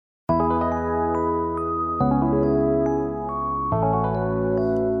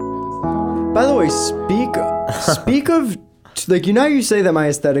By the way, speak of, like, you know how you say that my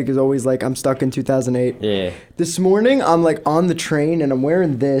aesthetic is always like I'm stuck in 2008? Yeah. This morning, I'm like on the train and I'm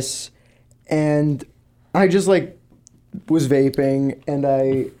wearing this, and I just like was vaping and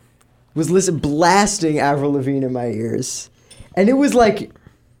I was blasting Avril Lavigne in my ears, and it was like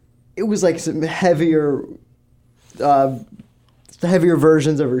some heavier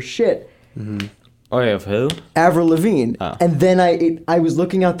versions of her shit. Mm-hmm. Oh, yeah, of who? Avril Lavigne. Oh. And then I was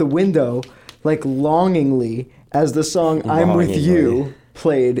looking out the window, like, longingly as the song I'm With You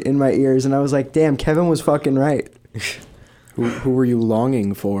played in my ears, and I was like, damn, Kevin was fucking right. Who were you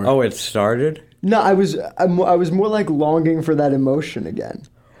longing for? Oh, it started? No, I was more like longing for that emotion again.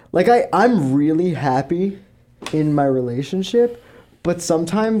 Like, I'm really happy in my relationship, but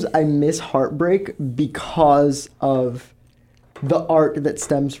sometimes I miss heartbreak because of the art that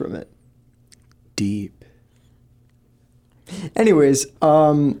stems from it. Deep. Anyways,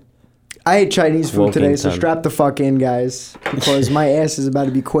 I ate Chinese food today, so Wilkington. strap the fuck in, guys, because my ass is about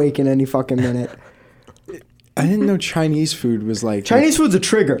to be quaking any fucking minute. I didn't know Chinese food was like... Chinese food's a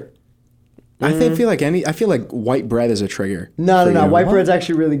trigger. I feel like white bread is a trigger. No. for you. White bread's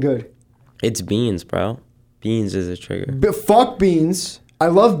actually really good. It's beans, bro. Beans is a trigger. But fuck beans. I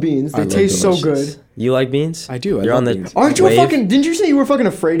love beans. They love taste so delicious. good. You like beans? I do. I You're love on the beans. Aren't you wave? didn't you say you were fucking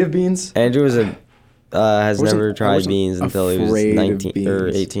afraid of beans? Andrew has wasn't- never I tried wasn't beans until he was afraid of 19 or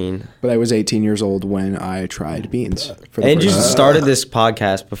beans. 18. But I was 18 years old when I tried beans. For the Andrew first time. started this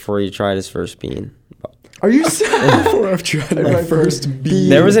podcast before he tried his first bean. Are you serious? Before I've tried my first bean.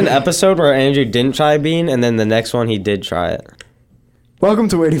 There was an episode where Andrew didn't try a bean, and then the next one he did try it. Welcome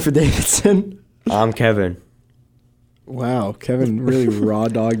to Waiting for Davidson, I'm Kevin. Wow, Kevin really raw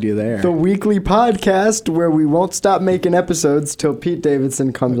dogged you there. the weekly podcast where we won't stop making episodes till Pete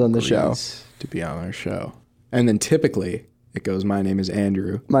Davidson comes on the show. Agrees to be on our show. And then typically it goes, my name is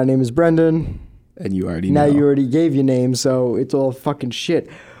Andrew, My name is Brendan. and you already Now know. you already gave your name, so it's all fucking shit.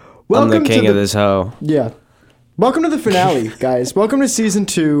 I'm the king of this hoe. Yeah. Welcome to the finale, guys. Welcome to season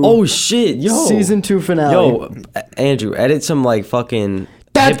 2. Oh shit, yo. Season 2 finale. Yo, Andrew, edit some like fucking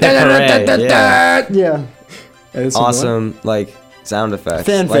hip hooray. Yeah. Yeah. And it's some Awesome like sound effects.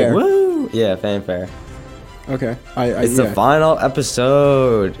 Fanfare. Like, woo! Yeah, fanfare. what? Okay. It's the final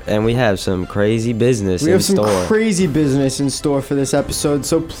episode, and we have some crazy business We in have some store. crazy business in store for this episode,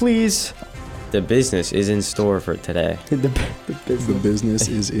 so please... The business is in store for today. The The business. business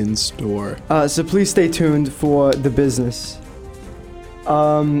is in store. So please stay tuned for the business.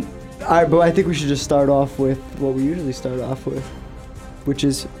 But I think we should just start off with what we usually start off with, which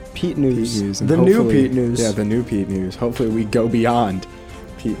is Pete News. Pete News. And The new hopefully- Pete News. Yeah, the new Pete News. Hopefully we go beyond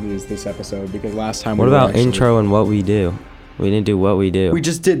Pete News this episode, because last time What we were about actually- intro and what we do? We didn't do what we do. We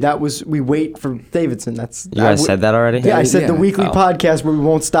just did. We wait for Davidson. You guys said that already? Yeah, I said the Yeah. weekly Oh. podcast where we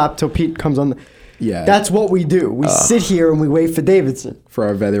won't stop till Pete comes on. Yeah. That's what we do. We sit here and we wait for Davidson. For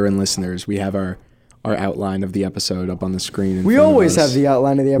our veteran listeners, we have our outline of the episode up on the screen. in We front of always us. have the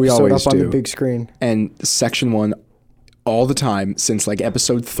outline of the We episode always up on the do. big screen. And section 1 all the time since like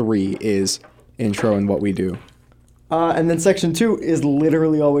episode 3 is intro and what we do. And then section 2 is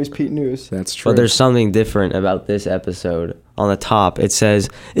literally always Pete News. That's true. But there's something different about this episode. On the top, it says,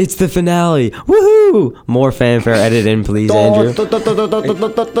 "It's the finale. Woohoo!" More fanfare edit in, please, Andrew.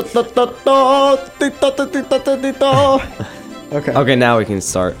 Okay. Okay, now we can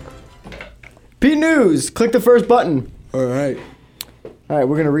start. Pete News. Click the first button. All right. All right,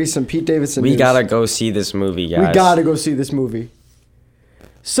 we're gonna read some Pete Davidson We news. gotta go see this movie, guys. We gotta go see this movie.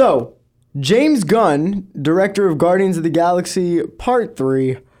 So, James Gunn, director of Guardians of the Galaxy Part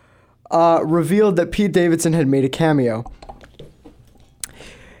 3, revealed that Pete Davidson had made a cameo.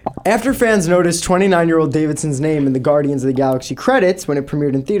 After fans noticed 29-year-old Davidson's name in the Guardians of the Galaxy credits when it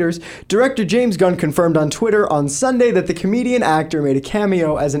premiered in theaters, director James Gunn confirmed on Twitter on Sunday that the comedian actor made a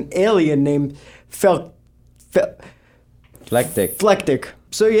cameo as an alien named Flectic.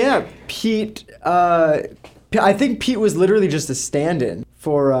 So yeah, Pete. I think Pete was literally just a stand-in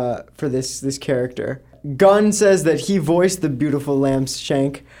for this character. Gunn says that he voiced the beautiful Lance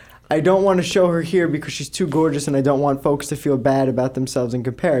Shank. I don't want to show her here because she's too gorgeous, and I don't want folks to feel bad about themselves in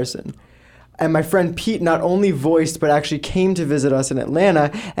comparison. And my friend Pete not only voiced, but actually came to visit us in Atlanta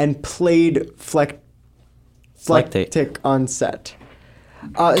and played Flectic on set.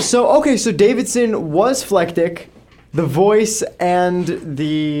 So Davidson was Flectic, the voice, and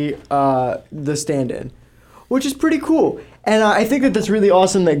the stand-in, which is pretty cool. And I think that that's really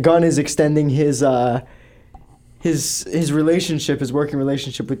awesome that Gunn is extending his relationship, his working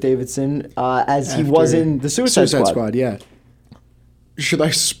relationship with Davidson, as he was in the Suicide Squad. Yeah. Should I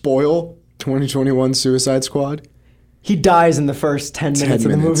spoil 2021 Suicide Squad? He dies in the first 10 minutes of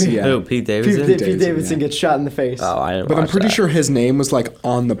the movie. Yeah. Who, Pete Davidson? Pete Davidson gets shot in the face. Oh, I didn't But I'm watch pretty that. sure his name was like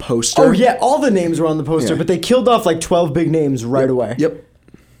on the poster. Oh yeah, all the names were on the poster, Yeah. but they killed off like 12 big names right away. Yep.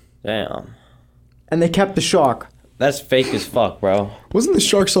 Damn. And they kept the shark. That's fake as fuck, bro. Wasn't the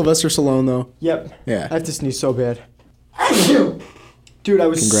shark Sylvester Stallone though? Yep. Yeah. I have to sneeze so bad. Dude, I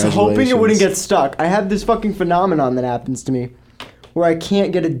was hoping it Congratulations. wouldn't get stuck. I have this fucking phenomenon that happens to me where I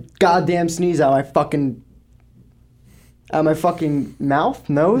can't get a goddamn sneeze out my fucking mouth,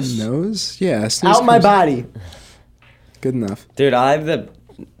 nose, Nose? Yeah. sneeze out my comes- body. Good enough. Dude, I have the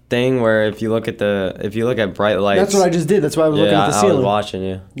thing where if you look at bright lights. That's what I just did. That's why I was looking at the I ceiling. was watching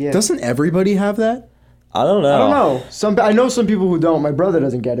you. Yeah. Doesn't everybody have that? I don't know. I don't know. I know some people who don't. My brother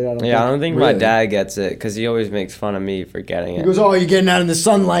doesn't get it. I don't Yeah, I think. don't think my Really? dad gets it because he always makes fun of me for getting He it. goes, "Oh, you're getting out in the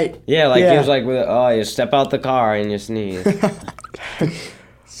sunlight." Yeah, like Yeah. he was like, "Oh, you step out the car and you sneeze."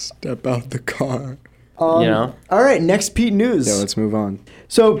 Step out the car. You know? All right, next Pete news. Yeah, let's move on.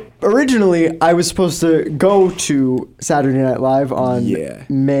 So originally, I was supposed to go to Saturday Night Live on Yeah.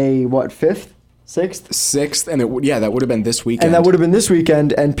 May 5th, 6th, 6th, and that would have been this weekend. and that would have been this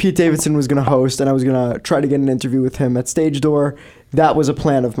weekend. And Pete Davidson was going to host, and I was going to try to get an interview with him at Stage Door. That was a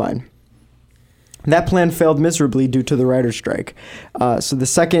plan of mine. That plan failed miserably due to the writer's strike. So the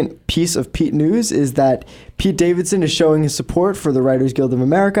second piece of Pete news is that Pete Davidson is showing his support for the Writers Guild of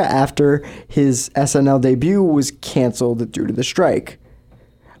America after his SNL debut was canceled due to the strike.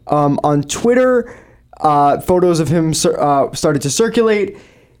 On Twitter, photos of him started to circulate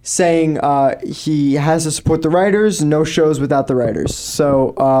saying he has to support the writers, no shows without the writers.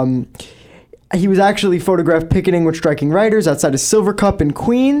 So he was actually photographed picketing with striking writers outside of Silver Cup in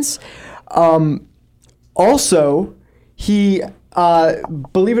Queens. Also, he,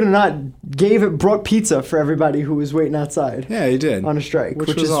 believe it or not, brought pizza for everybody who was waiting outside. Yeah, he did. On a strike,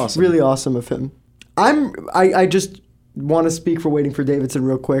 which was is awesome. really awesome of him. I just want to speak for Waiting for Davidson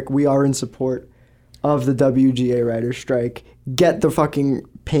real quick. We are in support of the WGA writers' strike. Get the fucking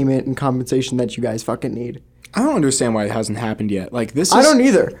payment and compensation that you guys fucking need. I don't understand why it hasn't happened yet. Like this. I don't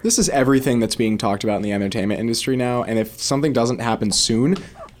either. This is everything that's being talked about in the entertainment industry now, and if something doesn't happen soon,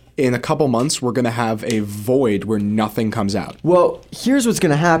 in a couple months, we're gonna have a void where nothing comes out. Well, here's what's going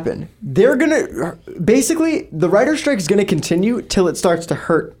to happen. They're going to... Basically, the writer's strike is going to continue till it starts to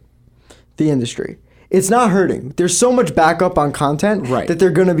hurt the industry. It's not hurting. There's so much backup on content Right. that they're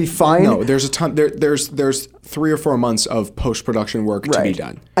going to be fine. No, there's a ton. There's 3 or 4 months of post production work to be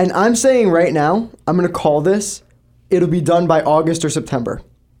done. And I'm saying right now, I'm going to call this, it'll be done by August or September.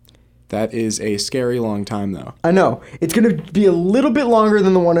 That is a scary long time, though. I know. It's going to be a little bit longer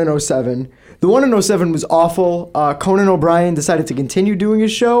than the one in 07. The one in 07 was awful. Conan O'Brien decided to continue doing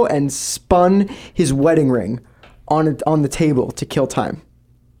his show and spun his wedding ring on the table to kill time.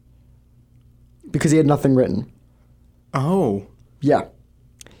 Because he had nothing written. Oh. Yeah.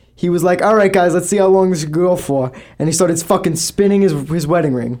 He was like, all right, guys, let's see how long this can go for. And he started fucking spinning his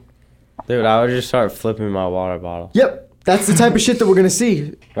wedding ring. Dude, I would just start flipping my water bottle. Yep. That's the type of shit that we're going to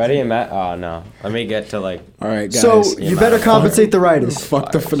see. Ready and Matt? Oh, no. Let me get to like... All right, guys. So you better compensate the writers.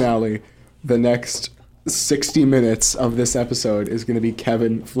 Fuck the finale. The next 60 minutes of this episode is going to be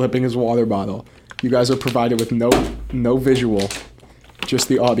Kevin flipping his water bottle. You guys are provided with no visual, just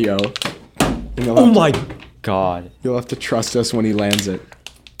the audio. And Oh my God. You'll have to trust us when he lands it.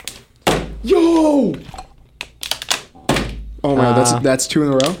 Yo! Oh my God, that's 2 in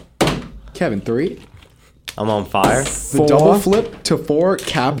a row. Kevin, 3. I'm on fire. The double flip to 4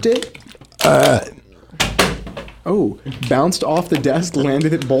 capped it. Oh, bounced off the desk,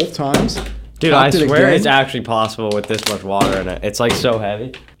 landed it both times. Dude, I Capped it swear again. it's actually possible with this much water in it. It's like so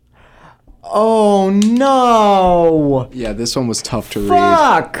heavy. Oh no! Yeah, this one was tough to read.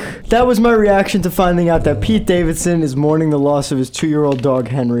 Fuck! That was my reaction to finding out that Pete Davidson is mourning the loss of his 2-year-old dog,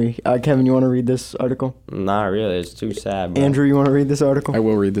 Henry. Kevin, you want to read this article? Not really. It's too sad, bro. Andrew, you want to read this article? I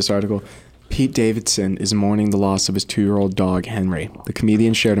will read this article. Pete Davidson is mourning the loss of his 2-year-old dog, Henry. The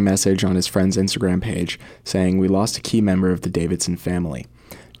comedian shared a message on his friend's Instagram page saying, "We lost a key member of the Davidson family."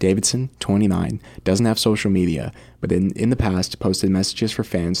 Davidson, 29, doesn't have social media, but in the past posted messages for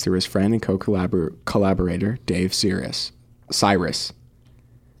fans through his friend and co-collaborator, Dave Cyrus.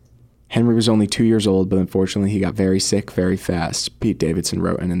 Henry was only 2 years old, but unfortunately he got very sick very fast, Pete Davidson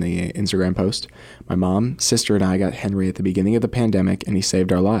wrote in the Instagram post. "My mom, sister, and I got Henry at the beginning of the pandemic, and he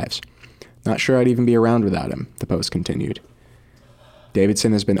saved our lives. Not sure I'd even be around without him," the post continued.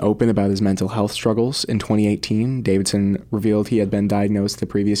 Davidson has been open about his mental health struggles. In 2018, Davidson revealed he had been diagnosed the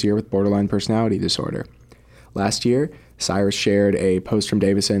previous year with borderline personality disorder. Last year, Cyrus shared a post from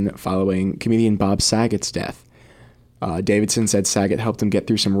Davidson following comedian Bob Saget's death. Davidson said Saget helped him get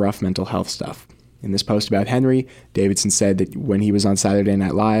through some rough mental health stuff. In this post about Henry, Davidson said that when he was on Saturday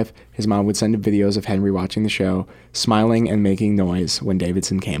Night Live, his mom would send him videos of Henry watching the show, smiling and making noise when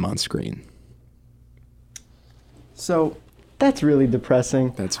Davidson came on screen. So, that's really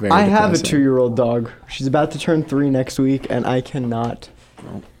depressing. That's very I have a depressing. 2-year-old dog. She's about to turn 3 next week, and I cannot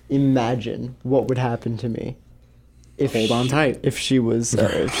imagine what would happen to me. Hold on tight. If she was... you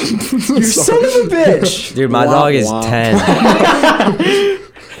son of a bitch! Dude, my Womp, dog is womp. 10.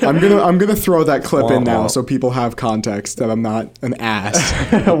 I'm gonna throw that clip in Womp, now womp. so people have context that I'm not an ass.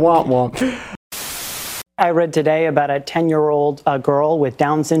 Womp womp. I read today about a 10-year-old girl with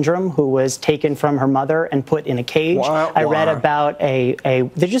Down syndrome who was taken from her mother and put in a cage. Wah, I read wah. about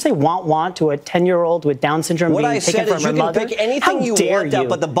did you say want to a 10-year-old with Down syndrome What being I taken said from is her you can mother? pick anything How you dare want, you?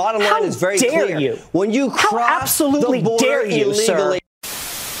 but the bottom line How is very dare clear. You? When you How cross absolutely the border dare you, sir? illegally.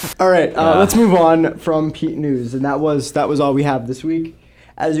 All right, let's move on from Pete News. And that was all we have this week.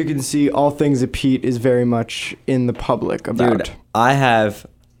 As you can see, all things of Pete is very much in the public about. Dude, I have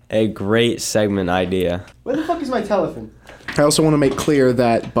a great segment idea. Where the fuck is my telephone? I also want to make clear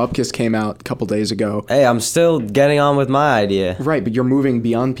that Bupkis came out a couple days ago. Hey, I'm still getting on with my idea. Right, but you're moving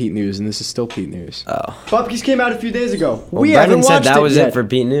beyond Pete News, and this is still Pete News. Bupkis came out a few days ago. Well, we Brendan haven't said watched that it was yet. it for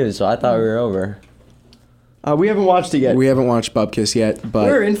Pete News, so I thought we were over. We haven't watched it yet. We haven't watched Bupkis yet, but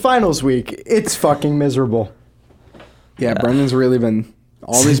We're in finals week. It's fucking miserable. yeah, Brendan's really been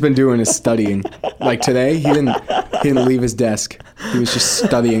all he's been doing is studying. Like today, he didn't leave his desk. He was just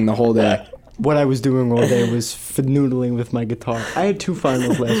studying the whole day. What I was doing all day was fanoodling with my guitar. I had 2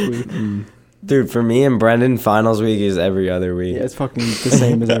 finals last week. Dude, for me and Brendan, finals week is every other week. Yeah, it's fucking the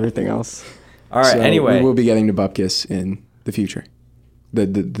same as everything else. All right, So anyway. we will be getting to Bupkis in the future, the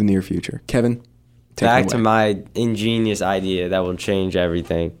near future. Kevin, take Back it to away. my ingenious idea that will change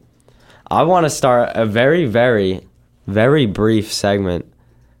everything. I want to start a very, very, very brief segment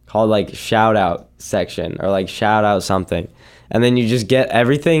called like shout out section or like shout out something. And then you just get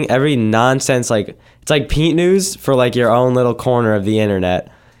everything, every nonsense, like it's like Pete News for like your own little corner of the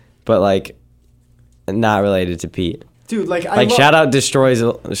internet, but like not related to Pete. Dude, like Shout out Destroy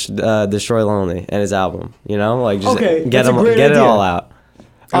Lonely and his album, you know? Like just Okay, get that's a great it idea. all out.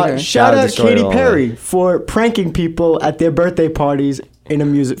 Okay. Shout out Destroy Katy Lonely. Perry for pranking people at their birthday parties in a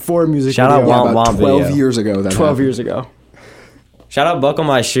music Shout out video. Womp about Womp 12 video. years ago. That 12 happened. years ago. Shout out Buckle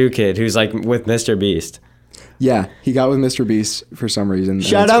My Shoe Kid, who's like with Mr. Beast. Yeah, he got with Mr. Beast for some reason. and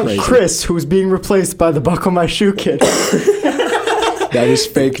Shout it's out crazy. Chris, who's being replaced by the Buckle My Shoe Kid. That is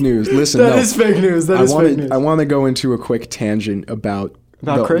fake news. Listen, That is fake news. That is fake news. I want to go into a quick tangent about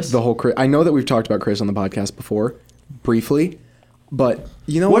Chris? The whole Chris. I know that we've talked about Chris on the podcast before, briefly, but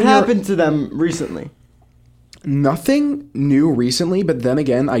you know What when you're- happened to them recently? Nothing new recently, but then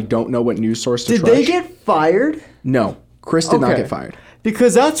again, I don't know what news source to Did trust. they get fired? No, Chris did not Okay. get fired.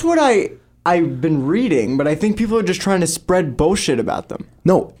 Because that's what I've been reading, but I think people are just trying to spread bullshit about them.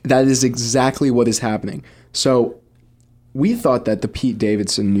 No, that is exactly what is happening. So, we thought that the Pete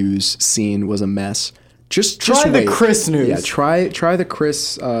Davidson news scene was a mess. Just Try the wait. Chris news. Yeah, try the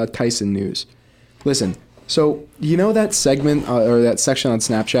Chris Tyson news. Listen, so you know that segment or that section on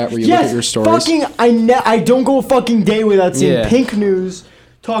Snapchat where you look at your stories? fucking I don't go a fucking day without seeing Yeah. Pink News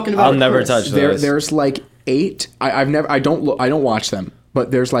talking about I'll never Chris. touch There's like 8. I don't watch them,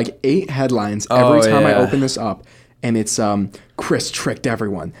 but there's like 8 headlines every Oh, time I yeah. open this up, and it's Chris tricked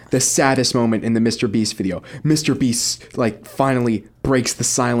everyone. The saddest moment in the Mr. Beast video. Mr. Beast like finally breaks the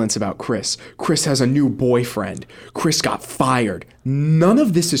silence about Chris. Chris has a new boyfriend. Chris got fired. None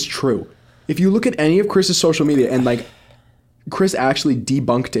of this is true. If you look at any of Chris's social media, and like Chris actually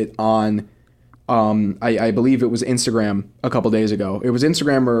debunked it on I believe it was Instagram a couple days ago. It was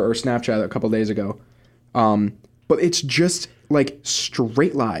Instagram or Snapchat a couple days ago. But it's just like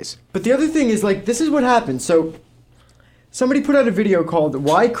straight lies. But the other thing is, like, this is what happened. So, somebody put out a video called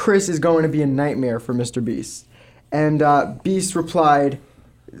 "Why Chris is Going to Be a Nightmare for Mr. Beast," and Beast replied,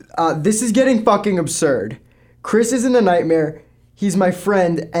 "This is getting fucking absurd. Chris isn't a nightmare. He's my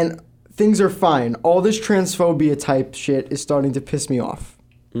friend, and things are fine. All this transphobia type shit is starting to piss me off."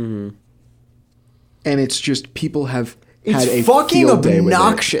 And it's just people have It's had a fucking field day with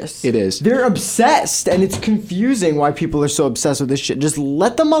obnoxious. It is. They're obsessed, and it's confusing why people are so obsessed with this shit. Just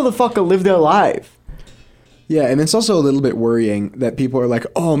let the motherfucker live their life. Yeah, and it's also a little bit worrying that people are like,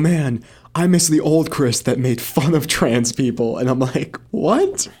 "Oh man, I miss the old Chris that made fun of trans people," and I'm like,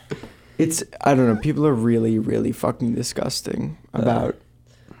 "What?" I don't know. People are really, really fucking disgusting about.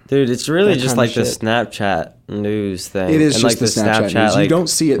 Dude, it's really That just kinda like the shit. Snapchat news thing. It is and just like the Snapchat news. You like, don't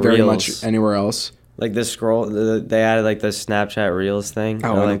see it very Reels. much anywhere else. Like the scroll, they added like the Snapchat Reels thing. Oh,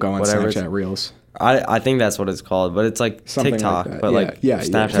 or, I don't like, go on whatever Snapchat Reels. I think that's what it's called, but it's like Something TikTok, like that. but Yeah, like yeah,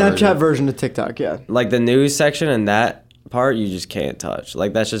 Snapchat version of TikTok, yeah. Like the news section and that part you just can't touch.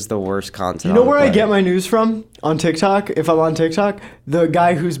 Like that's just the worst content. You know on the where I planet. get my news from on TikTok? If I'm on TikTok, the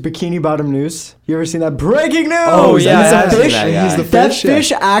guy who's Bikini Bottom News. You ever seen that? Breaking news! Oh, yeah, It's I have a seen fish. that guy. He's the That fish,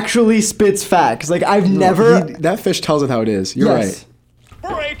 fish actually spits facts. Like I've never. That fish tells it how it is. You're Yes.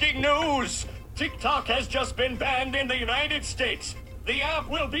 right. Breaking news! TikTok has just been banned in the United States. The app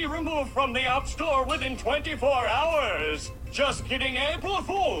will be removed from the App Store within 24 hours. Just kidding, April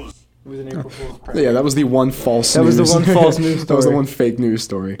Fools! It was an April Fool's prank. Yeah, that was the one false That news. was the one false news That was the story. one fake news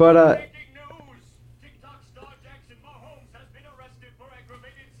story. But Breaking news! TikTok star Jackson Mahomes has been arrested for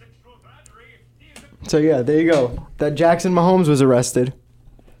aggravated sexual battery. He is so yeah, there you go. That Jackson Mahomes was arrested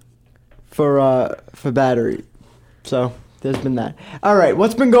for battery. So there's been that. All right,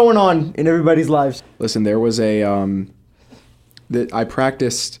 what's been going on in everybody's lives? Listen, there was a that I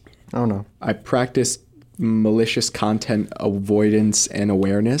practiced I don't know. malicious content avoidance and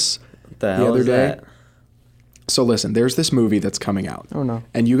awareness The hell other is day. that? So listen, there's this movie that's coming out. Oh, no.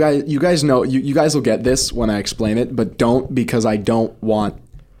 And you guys know you guys will get this when I explain it, but don't because I don't want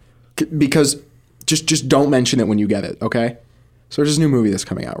because just don't mention it when you get it, okay? So there's this new movie that's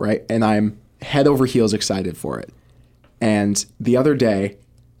coming out, right? And I'm head over heels excited for it. And the other day,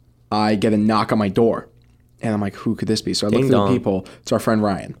 I get a knock on my door. And I'm like, who could this be? So I look Ding through the dong. people. It's our friend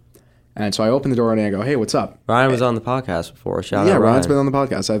Ryan. And so I open the door and I go, hey, what's up? Ryan was on the podcast before. Shout Yeah, out Ryan's been Ryan. on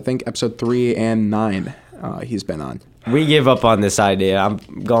the podcast. I think episode 3 and 9 he's been on. We give up on this idea. I'm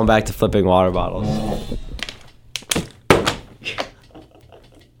going back to flipping water bottles.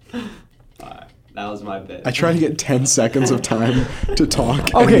 That was my bit. I try to get 10 seconds of time to talk.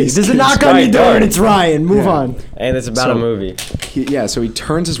 and Okay, these there's a kids- knock on Right, your door darn. and it's Ryan. Move Yeah. on. And it's about So- a movie. So he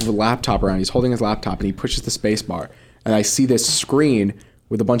turns his laptop around. He's holding his laptop and he pushes the space bar. And I see this screen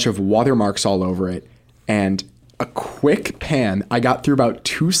with a bunch of watermarks all over it. And a quick pan. I got through about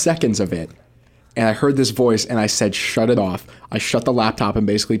 2 seconds of it. And I heard this voice and I said, shut it off. I shut the laptop and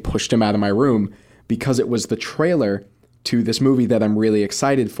basically pushed him out of my room because it was the trailer to this movie that I'm really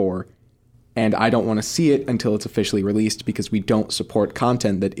excited for. And I don't want to see it until it's officially released because we don't support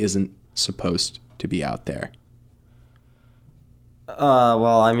content that isn't supposed to be out there.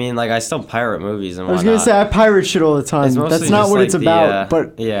 Well, I mean, like I still pirate movies and I was whatnot. gonna say I pirate shit all the time. It's mostly That's not just what like it's the, about.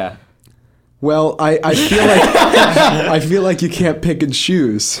 But yeah, Well, I feel like I feel like you can't pick and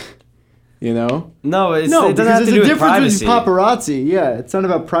choose. You know? no, it no, doesn't because have there's to a do with difference privacy. between paparazzi. Yeah, it's not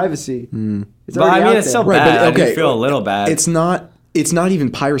about privacy. It's But I already mean, out it's still there. Right, but bad. I okay, do feel a little bad. It's not even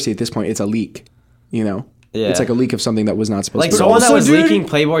piracy at this point. It's a leak. You know? Yeah. It's like a leak of something that was not supposed like to be. someone that also, was dude- leaking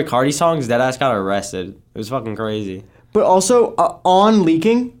Playboy Cardi songs. Deadass got arrested. It was fucking crazy. But also on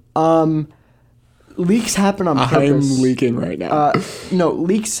leaking, leaks happen on purpose. I'm leaking right now. No,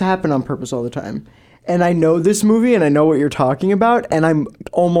 leaks happen on purpose all the time. And I know this movie and I know what you're talking about, and I'm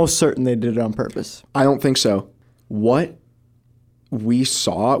almost certain they did it on purpose. I don't think so. What we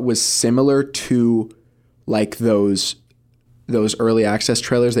saw was similar to like those early access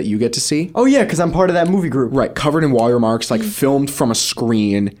trailers that you get to see. Oh yeah, because I'm part of that movie group. Right, covered in watermarks, like filmed from a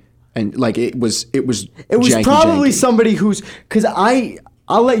screen, and like it was It was janky, probably janky. somebody who's because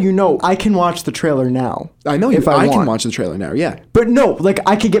I'll let you know I can watch the trailer now. I know if I can want. watch the trailer now. Yeah, But no, like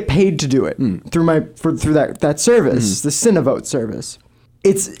I could get paid to do it through that service, Hmm. the Cinevote service.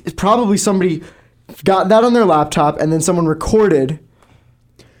 It's probably somebody got that on their laptop and then someone recorded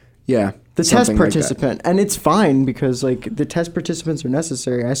yeah. the test something like that. participant, and it's fine because like the test participants are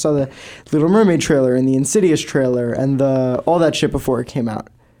necessary. I saw the Little Mermaid trailer and the Insidious trailer and the all that shit before it came out.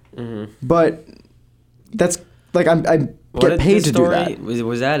 But that's like I What get did paid this to story, do that.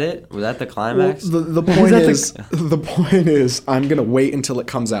 Was that it? Was that the Well, climax? the point that is the point is I'm gonna wait until it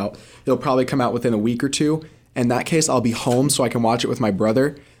comes out. It'll probably come out within a week or two. In that case, I'll be home so I can watch it with my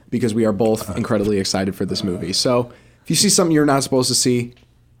brother because we are both incredibly excited for this movie. So if you see something you're not supposed to see,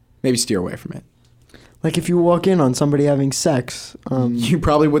 maybe steer away from it. Like if you walk in on somebody having sex, You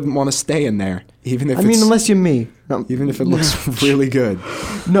probably wouldn't want to stay in there, even if I mean, it's, unless you're me. No, even if it looks really good.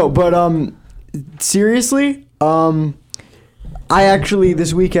 no, but seriously, I actually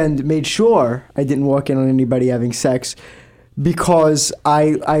this weekend made sure I didn't walk in on anybody having sex because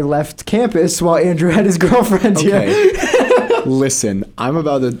I left campus while Andrew had his girlfriend here. Okay. Listen, I'm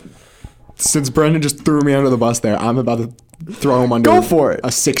about to. Since Brendan just threw me under the bus there, I'm about to throw him under. Go for it. A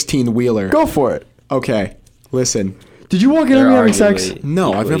 16-wheeler. Go for it. Okay. Listen. Did you walk in on me having sex?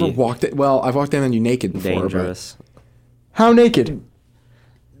 No, I've never Equally walked it. Well, I've walked in on you naked before. dangerous. How naked?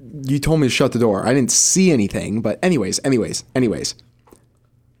 But you told me to shut the door. I didn't see anything. But anyways.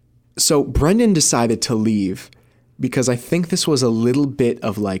 So Brendan decided to leave because I think this was a little bit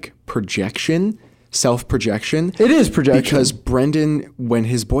of like projection, self-projection. It is projection. Because Brendan, when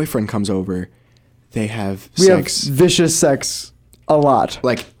his boyfriend comes over, they have We sex have vicious sex a lot.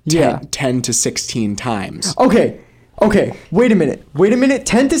 like 10 to 16 times. Okay, wait a minute.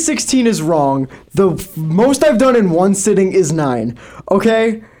 10 to 16 is wrong. The most I've done in one sitting is 9.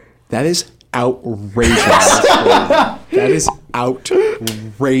 Okay? That is outrageous. That is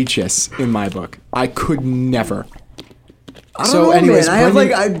outrageous in my book. I could never. I don't know,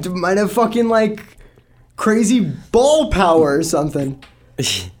 man. I might have fucking like crazy ball power or something.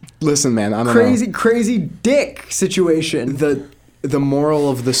 Listen, man, I don't know. Crazy dick situation. The moral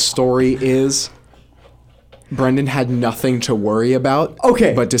of the story is Brendan had nothing to worry about.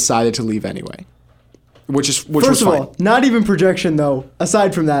 Okay. But decided to leave anyway. Which First was of fine. all, not even projection though.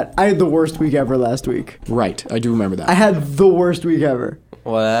 Aside from that, I had the worst week ever last week. Right, I do remember that. I had the worst week ever.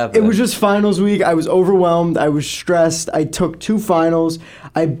 What happened? It was just finals week. I was overwhelmed. I was stressed. I took 2 finals.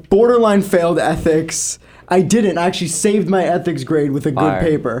 I borderline failed ethics. I didn't. I actually saved my ethics grade with a good Fire.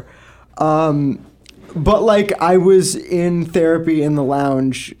 paper. But like I was in therapy in the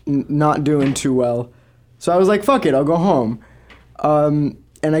lounge, not doing too well. So I was like, fuck it, I'll go home. And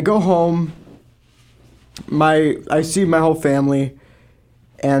I go home. I see my whole family,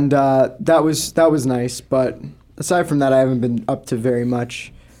 and that was nice. But aside from that, I haven't been up to very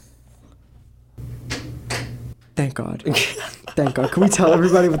much. Thank God. Thank God. Can we tell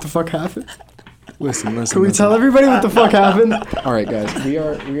everybody what the fuck happened? Listen. Can we tell everybody what the fuck happened? All right, guys. We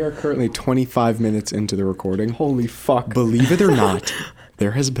are currently 25 minutes into the recording. Holy fuck. Believe it or not,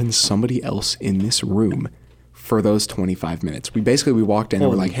 there has been somebody else in this room for those 25 minutes. We walked in and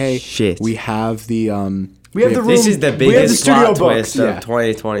we're like, "Hey, shit. we have the We have the room. This is the we have the biggest studio plot books. twist Yeah. of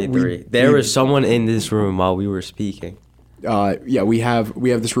 2023. There was someone in this room while we were speaking. we have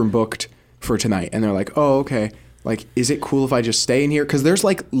this room booked for tonight." And they're like, "Oh, okay. Like, is it cool if I just stay in here? Because there's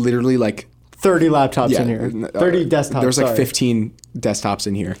like literally like 30 laptops in here. 30 desktops. There's like sorry. 15 desktops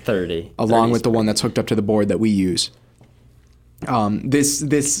in here, 30. along 30 with the one that's hooked up to the board that we use.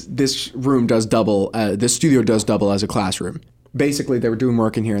 This room does double. This studio does double as a classroom. Basically, they were doing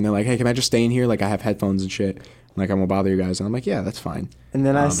work in here, and they're like, "Hey, can I just stay in here? Like, I have headphones and shit. Like, I won't bother you guys." And I'm like, "Yeah, that's fine." And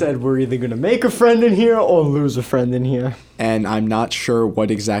then I said, we're either going to make a friend in here or lose a friend in here. And I'm not sure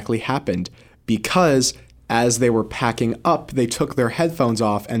what exactly happened because as they were packing up, they took their headphones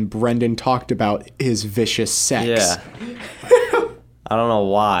off, and Brendan talked about his vicious sex. Yeah. I don't know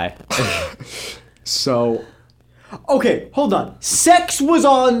why. So Okay, hold on. Sex was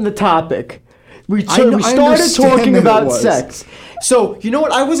on the topic. We I started understand talking that it about was. sex. So, you know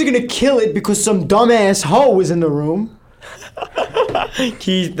what? I wasn't going to kill it because some dumbass hoe was in the room.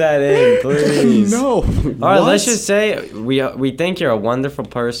 Keep that in, please. no. All right, let's just say we think you're a wonderful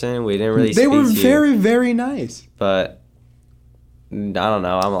person. We didn't really They speak were to very, you, very nice. but I don't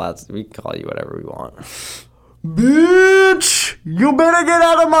know. I'm allowed to. We can call you whatever we want. Bitch! You better get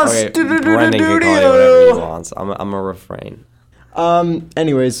out of my Okay, Brendan can call you whatever he studio. wants. I'm a refrain.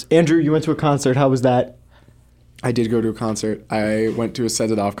 Anyways, Andrew, you went to a concert. How was that? I did go to a concert. I went to a Set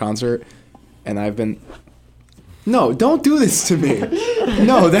It Off concert, and I've been... No, don't do this to me.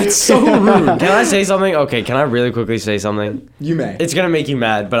 No, that's so rude. Can I say something? Okay, can I really quickly say something? You may. It's gonna make you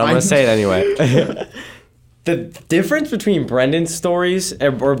mad, but I'm gonna say it anyway. The difference between Brendan's stories,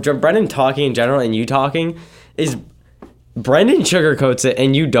 or Brendan talking in general, and you talking, is Brendan sugarcoats it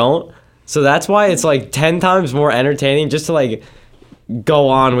and you don't. So that's why it's like 10 times more entertaining just to like go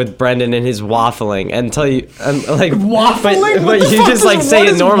on with Brendan and his waffling and tell you, and like Waffling? but you just like say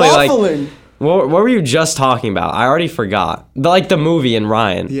it normally, waffling? like. What were you just talking about? I already forgot. The movie and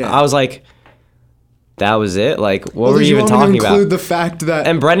Ryan. Yeah. I was like, that was it? Like, what Well, were did you even want me talking to about? include the fact that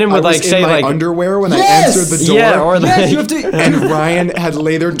And Brendan would, I was like, say, in my like- underwear when Yes! I answered the door. Yeah, or Yes, like, you have to... And Ryan had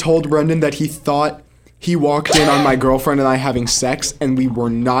later told Brendan that he thought he walked in on my girlfriend and I having sex, and we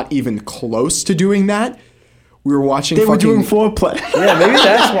were not even close to doing that. We were watching They were fucking... doing foreplay. yeah, maybe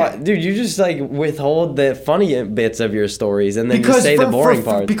that's why. Dude, you just like withhold the funny bits of your stories and then just say the boring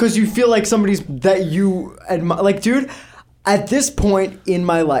parts. Because you feel like somebody's that you admire. Like, dude, at this point in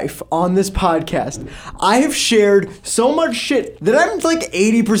my life on this podcast, I have shared so much shit that I'm like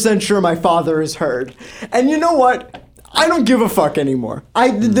 80% sure my father has heard. And you know what? I don't give a fuck anymore.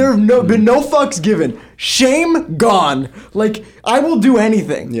 There have been no fucks given. Shame gone. Like, I will do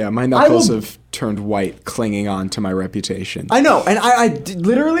anything. Yeah, my knuckles have turned white clinging on to my reputation. I know, and I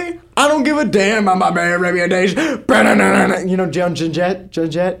literally, I don't give a damn about my bad reputation. You know, John Jett?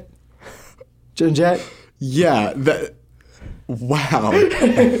 Yeah, that... Wow.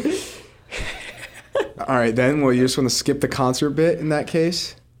 All right, then. Well, you just want to skip the concert bit in that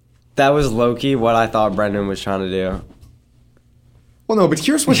case? That was low-key what I thought Brendan was trying to do. Well, no, but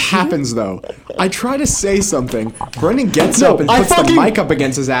here's what happens, though. I try to say something. Brendan gets up and puts the mic up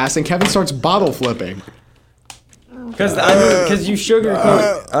against his ass, and Kevin starts bottle flipping. Because you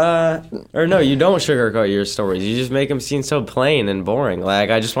sugarcoat, or no, you don't sugarcoat your stories. You just make them seem so plain and boring. Like,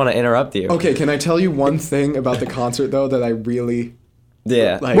 I just want to interrupt you. Okay, can I tell you one thing about the concert, though, that I really...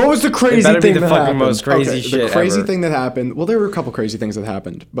 Yeah. Like, what was the crazy thing that happened? It better be the fucking most crazy shit ever. The crazy thing that happened... Well, there were a couple crazy things that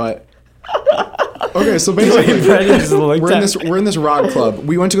happened, but... Okay, so basically, we're in this rock club.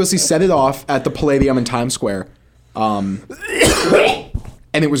 We went to go see Set It Off at the Palladium in Times Square. And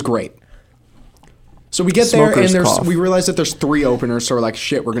it was great. So we get there, and we realize that there's 3 openers, so we're like,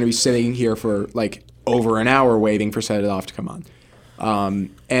 shit, we're going to be sitting here for, like, over an hour waiting for Set It Off to come on.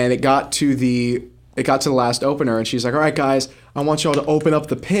 And it got to the last opener, and she's like, all right, guys, I want y'all to open up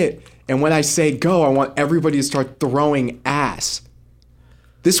the pit, and when I say go, I want everybody to start throwing ass.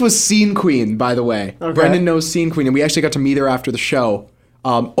 This was Scene Queen, by the way. Okay. Brendan knows Scene Queen, and we actually got to meet her after the show.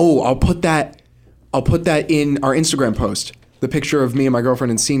 I'll put that in our Instagram post, the picture of me and my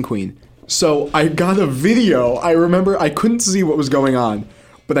girlfriend and Scene Queen. So I got a video. I remember I couldn't see what was going on,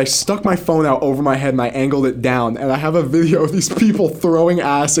 but I stuck my phone out over my head and I angled it down, and I have a video of these people throwing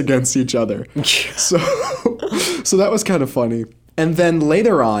ass against each other. So that was kind of funny. And then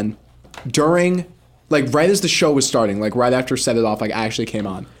later on, during... Like, right as the show was starting, like, right after Set It Off, like, actually came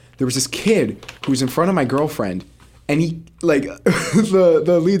on, there was this kid who was in front of my girlfriend, and he, like,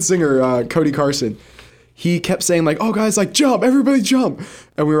 the lead singer, Cody Carson, he kept saying, like, oh, guys, like, jump, everybody jump,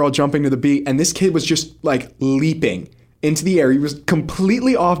 and we were all jumping to the beat, and this kid was just, like, leaping into the air. He was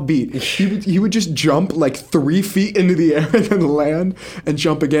completely off beat. He would just jump, like, 3 feet into the air and then land and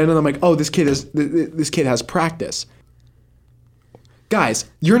jump again, and I'm like, oh, this kid has practice. Guys,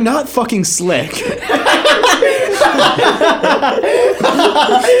 you're not fucking slick. They're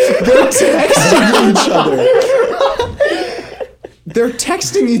texting each other. They're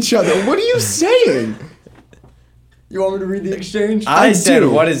texting each other. What are you saying? You want me to read the exchange? I said,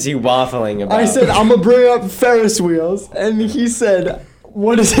 what is he waffling about? I said, I'm going to bring up Ferris wheels. And he said,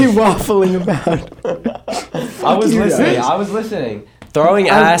 what is he waffling about? I was listening. Throwing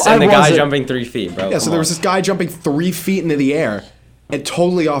ass and the guy jumping 3 feet, bro. Yeah, so there was this guy jumping 3 feet into the air. And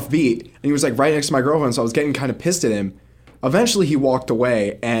totally off beat, and he was like right next to my girlfriend, so I was getting kind of pissed at him. Eventually he walked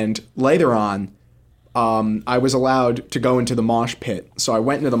away, and later on, I was allowed to go into the mosh pit. So I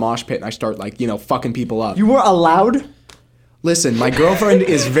went into the mosh pit and I start fucking people up. You were allowed? Listen, my girlfriend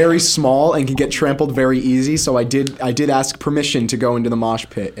is very small and can get trampled very easy, so I did ask permission to go into the mosh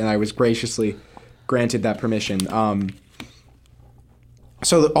pit, and I was graciously granted that permission.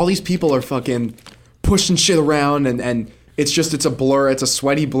 So all these people are fucking pushing shit around, and it's a blur. It's a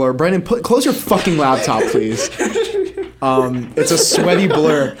sweaty blur. Brendan, close your fucking laptop, please. It's a sweaty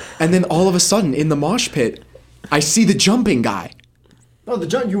blur. And then all of a sudden, in the mosh pit, I see the jumping guy. Oh, the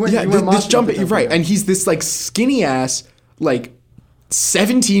jump. You went this jumping. You're right. And he's this, like, skinny-ass, like,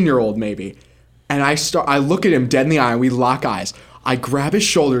 17-year-old, maybe. And I look at him dead in the eye, and we lock eyes. I grab his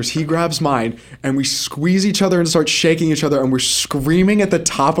shoulders, he grabs mine, and we squeeze each other and start shaking each other, and we're screaming at the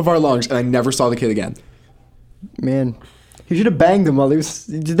top of our lungs, and I never saw the kid again. Man. You should have banged them while he was...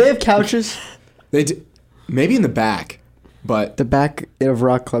 Did they have couches? They did. Maybe in the back, but... The back of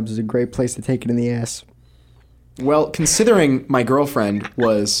rock clubs is a great place to take it in the ass. Well, considering my girlfriend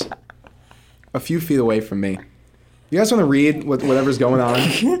was a few feet away from me. You guys want to read whatever's going on?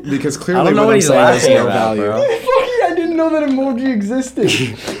 Because clearly I don't know what he's laughing about, bro. I didn't know that emoji existed.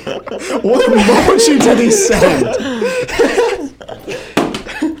 What emoji did he send?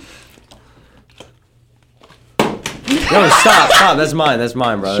 No, stop. That's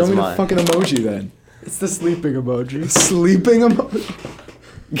mine, bro. Show me the fucking emoji then. It's the sleeping emoji. Sleeping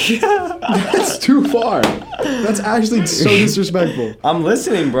emoji? That's too far. That's actually so disrespectful. I'm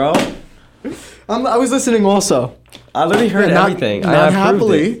listening, bro. I was listening also. I literally heard everything. Not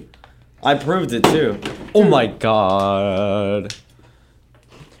happily. I proved it too. Oh my god.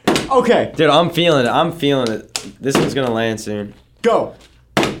 Okay. Dude, I'm feeling it. This one's gonna land soon. Go.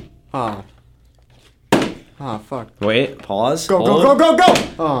 Fuck. Wait, pause. Go.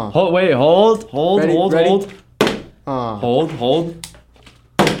 Hold. Ready? Hold.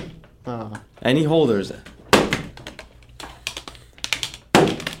 Any holders?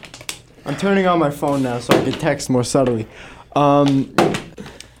 I'm turning on my phone now so I can text more subtly.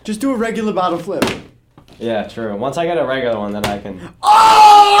 Just do a regular bottle flip. Yeah, true. Once I get a regular one, then I can...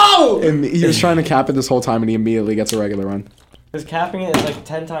 Oh! And he was trying to cap it this whole time, and he immediately gets a regular one. Because capping it is like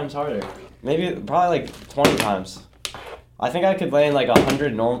 10 times harder. Probably like 20 times. I think I could land like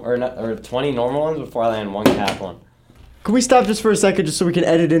 100 or 20 normal ones before I land one cap one. Can we stop just for a second just so we can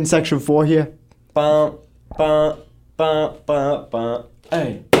edit in section 4 here? Bum, bum, bum, bum, bum.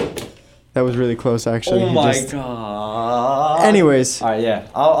 Hey. That was really close, actually. Oh He my just- god. Anyways, All right, yeah.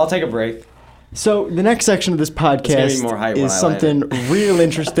 I'll take a break. so the next section of this gonna be podcast more hype when is I something real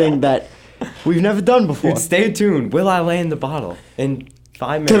interesting that we've never done before. Dude, stay tuned. Will I land the bottle in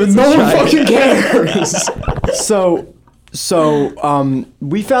 5 minutes? Kevin, no Let's one try fucking it. cares. So,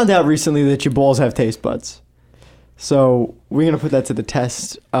 we found out recently that your balls have taste buds. So we're gonna put that to the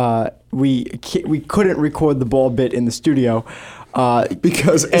test. We couldn't record the ball bit in the studio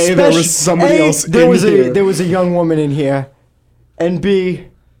Because A, there was somebody else there in was here. there was a young woman in here, and B,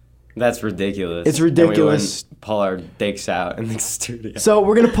 That's ridiculous. It's And we ridiculous. wouldn't pull our dicks out in the studio. so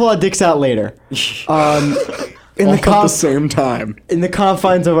we're gonna pull our dicks out later. In All the at the same time. in the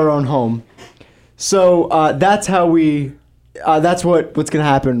confines of our own home. So that's how we. That's what's gonna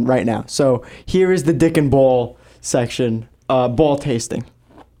happen right now. So here is the dick and ball section. Ball tasting.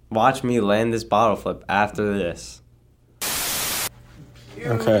 Watch me land this bottle flip after this.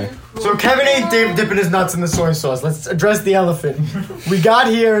 Okay. So Kevin ain't dipping his nuts in the soy sauce. Let's address the elephant. We got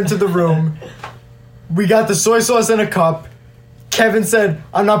here into the room. We got the soy sauce in a cup. Kevin said,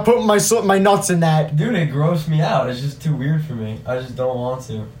 "I'm not putting my nuts in that." Dude, it grossed me out. It's just too weird for me. I just don't want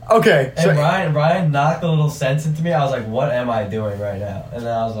to. Okay. And Ryan knocked a little sense into me. I was like, what am I doing right now? And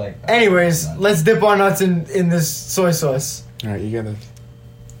then I was like... Anyways, let's dip our nuts in this soy sauce. All right, you gotta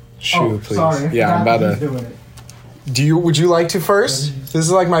chew, please. Sorry. I Yeah, I'm forgot about he's to. doing it. Would you like to first? This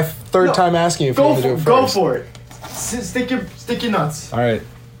is like my third time asking you if you want to do it first. Go for it. Stick your nuts. All right.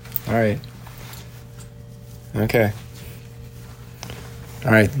 Okay.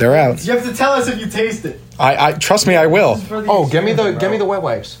 All right, they're out. You have to tell us if you taste it. I trust me, I will. This is for the Oh, get me experiment, the bro. wet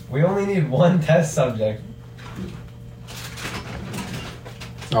wipes. We only need one test subject.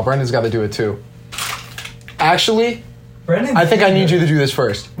 Oh, Brendan's got to do it too. Actually, Brendan, I think I need you to do this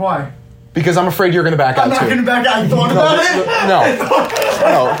first Why? because I'm afraid you're gonna back I'm out not too. gonna back out. I thought about it. No.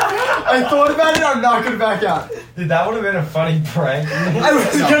 I thought about it. I'm not gonna back out. Dude, that would have been a funny prank. I was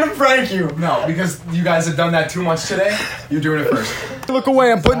gonna prank you. No, because you guys have done that too much today. You're doing it first. Look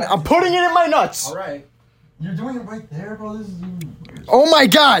away. I'm putting it in my nuts. right. You're doing it right there, bro. This is... Oh my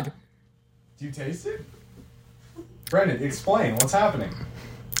god. Do you taste it? Brendan, explain what's happening.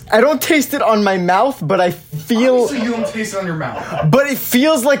 I don't taste it on my mouth, but I feel. Obviously, you don't taste it on your mouth. But it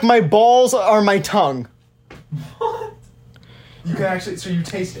feels like my balls are my tongue. You can actually, so you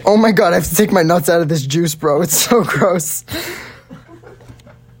taste it. Oh my god, I have to take my nuts out of this juice, bro. It's so gross.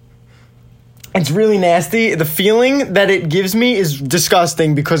 It's really nasty. The feeling that it gives me is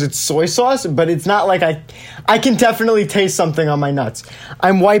disgusting because it's soy sauce, but it's not like I can definitely taste something on my nuts.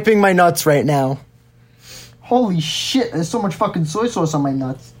 I'm wiping my nuts right now. Holy shit, there's so much fucking soy sauce on my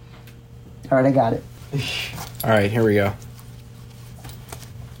nuts. All right, I got it. All right, here we go.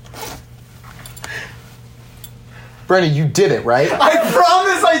 Brendan, you did it, right? I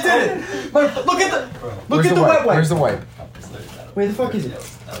promise I did it. Look at the wet wipe. Where's the wipe? Where the fuck is it?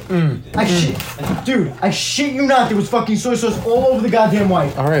 I shit you not. There was fucking soy sauce all over the goddamn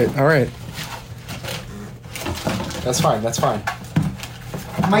wipe. All right. That's fine.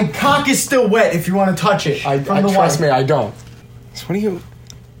 My cock is still wet. If you want to touch it, from the trust wipe. me, I don't. So what do you?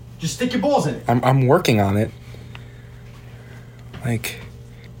 Just stick your balls in it. I'm working on it. Like,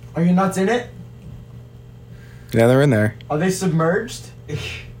 Are your nuts in it? yeah, they're in there. Are they submerged?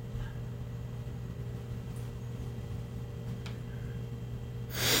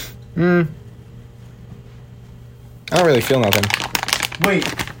 I don't really feel nothing. Wait.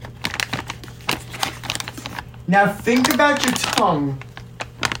 Now think about your tongue,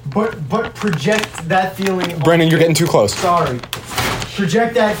 but project that feeling. Brendan, you're getting too close. Sorry.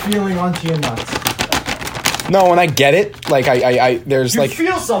 Project that feeling onto your nuts. No, when I get it, like I there's You like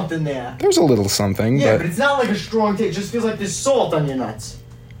feel something there. there's a little something, Yeah, but but it's not like a strong taste. It just feels like there's salt on your nuts.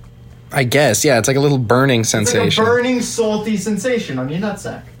 I guess yeah, it's like a little burning It's like sensation. a burning, salty sensation on your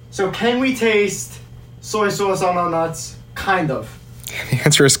nutsack. So can we taste soy sauce on our nuts? Kind of. The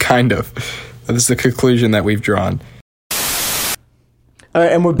answer is kind of. That is the conclusion that we've drawn. All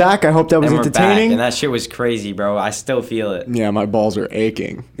right, and we're back. I hope that was And we're back, entertaining. and that shit was crazy, bro. I still feel it. Yeah, my balls are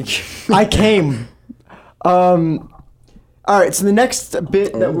aching. I came. All right, so the next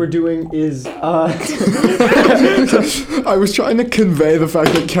bit that we're doing is I was trying to convey the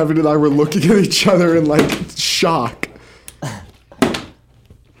fact that Kevin and I were looking at each other in like shock.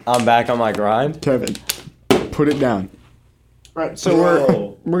 I'm back on my grind. Kevin, put it down. right. So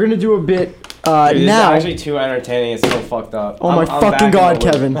Whoa. we're gonna do a bit Dude, this now. is actually too entertaining. It's so fucked up. Oh my I'm fucking back in god, the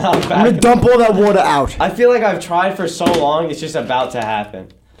woods. Kevin! I'm I'm back gonna in- dump all that water out. I feel like I've tried for so long. It's just about to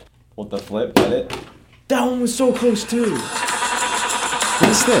happen. What the flip? Get it? That one was so close too.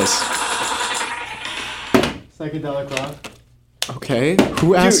 What's this? Psychedelic rock. Okay.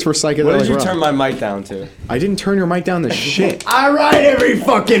 Who asked for psychedelic What did you rock? turn my mic down to? I didn't turn your mic down to shit. All right, every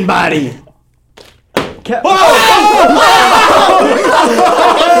fucking body.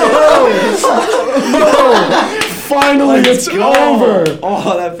 Finally, it's over.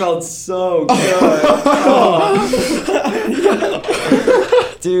 Oh, that felt so good.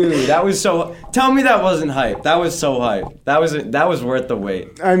 Dude, that was so. Tell me that wasn't hype. That was so hype. That was worth the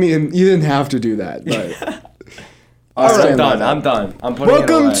wait. I mean, you didn't have to do that, but. All right, stand I'm by done. that. I'm done. I'm putting it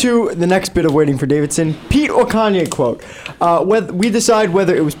Welcome away. to the next bit of Waiting for Davidson. Pete or Kanye quote. We decide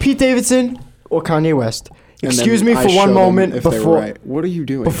whether it was Pete Davidson or Kanye West. And Excuse then me I for show one them moment if they were before right. What are you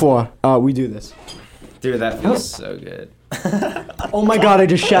doing? we do this. Dude, that feels so good. Oh my god, I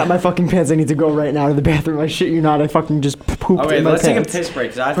just shat my fucking pants. I need to go right now to the bathroom. I shit you not. I fucking just pooped Okay, in my let's pants. take a piss break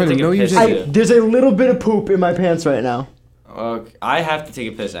because I have to Brandon, take no, a you piss didn't. too. There's a little bit of poop in my pants right now. Okay, I have to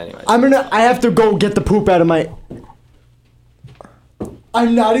take a piss anyway. I have to go get the poop out of my.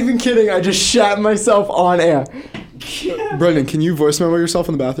 I'm not even kidding. I just shat myself on air. Brendan, can you voice memo yourself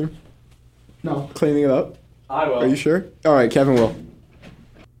in the bathroom? No. Cleaning it up? I will. Are you sure? All right, Kevin will.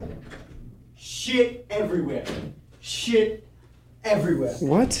 Shit everywhere. Shit everywhere.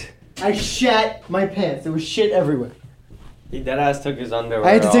 What? I shat my pants. There was shit everywhere. He deadass took his underwear.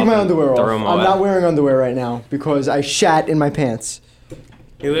 I had to take off my and underwear threw off. them I'm away. not wearing underwear right now because I shat in my pants.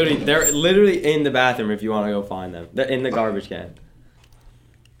 They're literally in the bathroom if you want to go find them. They're in the garbage can.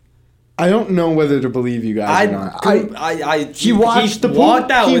 I don't know whether to believe you guys or not. He watched the poop.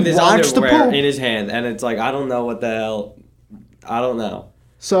 walked out He with his watched the underwear poop. in his hand, and it's like I don't know what the hell. I don't know.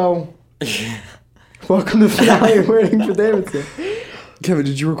 So, welcome to finale of Waiting for Davidson. Kevin,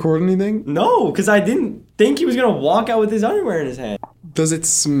 did you record anything? No, because I didn't think he was gonna walk out with his underwear in his hand. Does it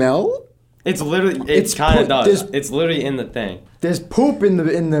smell? It's literally. It's It kind of poop. does. There's- It's literally in the thing. There's poop in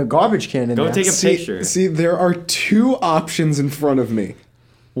the garbage can in Go there. take a picture. See, there are two options in front of me.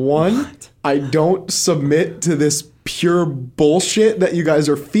 One, I don't submit to this pure bullshit that you guys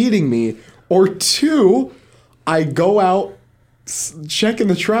are feeding me. Or two, I go out, check in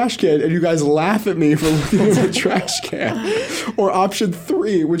the trash can, and you guys laugh at me for looking in the trash can. Or option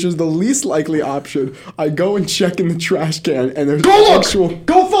three, which is the least likely option, I go and check in the trash can, and there's Go look! actual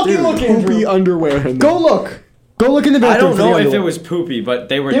Go fucking look, poopy Andrew. underwear in there. Go look. Go look in the I bathroom. don't for the know if it underwear. was poopy, but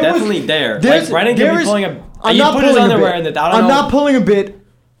they were There was- definitely there. there's- Like Brennan could there be is- pulling a. I'm He not put his pulling a underwear bit. in the. I don't I'm know. not pulling a bit.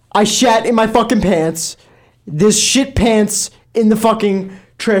 I shat in my fucking pants. There's shit pants in the fucking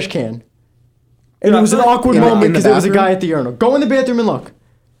trash can. And Dude, it was an I feel like- awkward In the- moment in the because there was a bathroom? guy at the urinal. Go in the bathroom and look.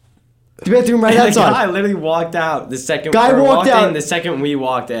 The bathroom right The outside. guy literally walked out the second. Guy or walked out. in the second we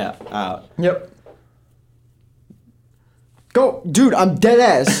walked out. Yep. Go, dude. I'm dead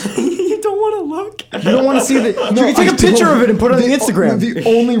ass. You don't want to look. You don't want to see the. No, you can take I a picture don't. of it and put it on the Instagram. The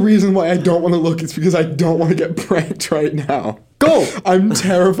only reason why I don't want to look is because I don't want to get pranked right now. Go. I'm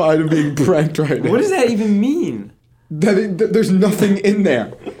terrified of being pranked right now. What does that even mean? There's nothing in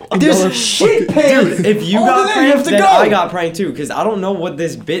there. There's shit pants. If you Over got there, you have pranked, to then go. I got pranked too. Because I don't know what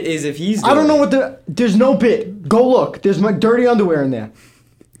this bit is. If he's. Doing. I don't know what the. There's no bit. Go look. There's my dirty underwear in there.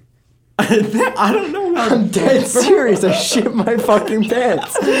 I don't know. I'm dead serious. I shit my fucking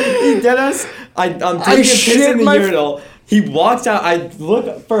pants. He dead us. I'm taking a piss shit in the my- urinal. He walks out. I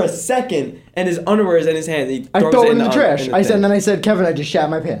look for a second, and his underwear is in his hand. He I throws throw it in the un- trash. the I said, thing. and then I said, Kevin, I just shat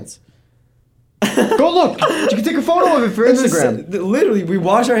my pants. Go look. You can take a photo of it for And the Instagram. se- Literally, we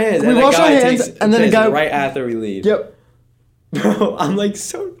wash our hands. We and wash a guy our hands, takes and then a piss guy- right after we leave. Yep. Bro, I'm like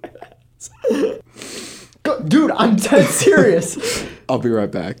so. Go, dude, I'm dead serious. I'll be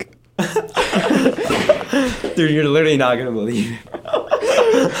right back. Dude, you're literally not gonna believe it.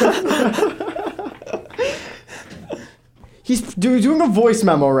 He's doing a voice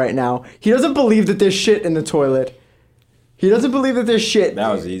memo right now. He doesn't believe that there's shit in the toilet. He doesn't believe that there's shit. That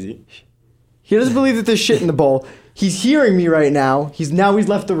was easy. He doesn't believe that there's shit in the bowl. He's hearing me right now. He's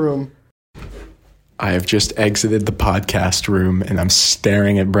left the room. I have just exited the podcast room and I'm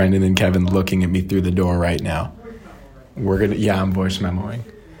staring at Brendan and Kevin looking at me through the door right now. I'm voice memoing.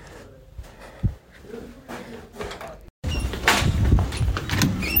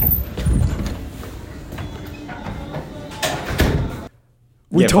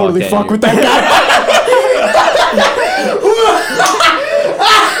 We Yeah, totally fuck fuck that, with that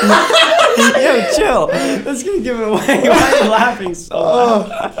guy. Yo, chill. That's gonna give it away. Why are you laughing so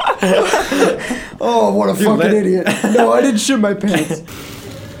loud? Oh, what a fucking let- idiot. No, I didn't shit my pants.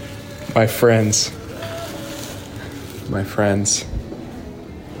 My friends,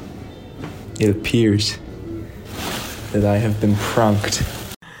 it appears that I have been pranked.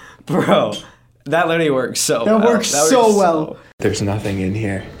 Bro, That literally works so That well. works so well. There's nothing in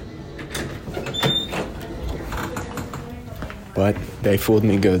here. But they fooled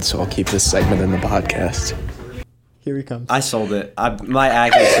me good, so I'll keep this segment in the podcast. Here he comes. I sold it. My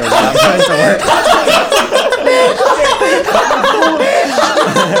acting skills are not going to work.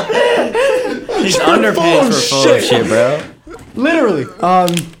 These underpants were full of shit, bro. Literally.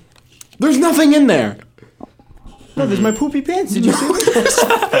 There's nothing in there. No, there's my poopy pants. Did you see it?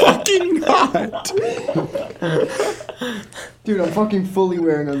 Fucking not. Dude, I'm fucking fully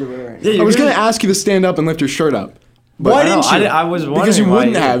wearing underwear right now. I was gonna ask you to stand up and lift your shirt up. But Why didn't you? I was wondering because you why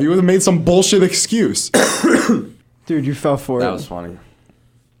wouldn't have. You would have made some bullshit excuse. Dude, you fell for it. That was funny.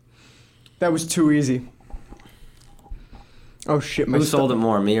 That was too easy. Oh shit, my Who sold it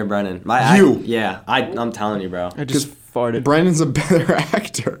more, me or Brennan? You. I'm telling you, bro. I just farted. Brandon's a better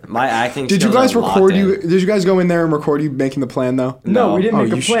actor. My acting Did you skills guys are locked record in. you? Did you guys go in there and record you making the plan though? No, we didn't Oh,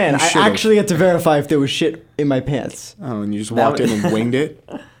 make a you plan. I should've. actually had to verify if there was shit in my pants. Oh, and you just walked in and winged it.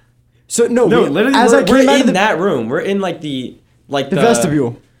 So no, Literally, as I we're came out in of the that room. We're in like the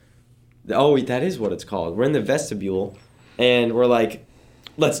vestibule. Oh, that is what it's called. We're in the vestibule, and we're like,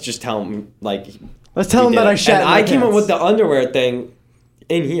 let's just tell him like. Let's tell him we that did I it. shat. And in my I came up pants. with the underwear thing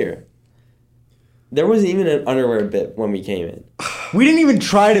in here. There wasn't even an underwear bit when we came in. We didn't even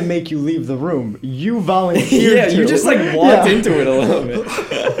try to make you leave the room. You volunteered. Yeah, you to. just like walked Yeah. into it a little bit.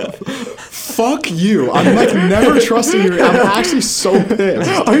 Fuck you. I'm like never trusting you. I'm actually so pissed.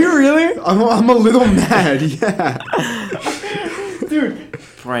 Are you really? I'm a little mad. Yeah. Dude,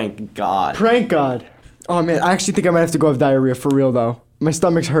 Prank God. prank God. Oh man, I actually think I might have to go have diarrhea for real though. My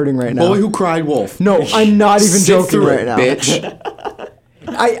stomach's hurting right now. Boy who cried wolf. No, I'm not even Sit joking through right it, now. bitch.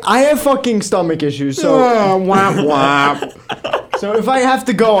 I have fucking stomach issues, so Womp womp. so if I have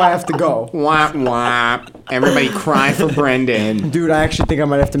to go, I have to go. Womp womp. Everybody cry for Brendan. Dude, I actually think I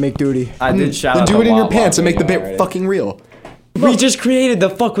might have to make duty. I did shout Then out do the it in your Womp pants and Womp make the video bit already. fucking real. We just created the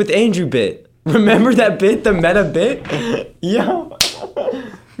fuck with Andrew bit. Remember that bit, the meta bit? Yo.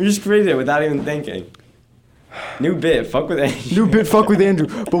 We just created it without even thinking. New bit, fuck with Andrew. New bit fuck with Andrew,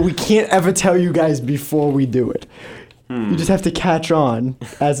 but we can't ever tell you guys before we do it. You just have to catch on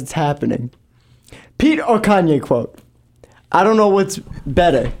as it's happening. Pete or Kanye quote? I don't know what's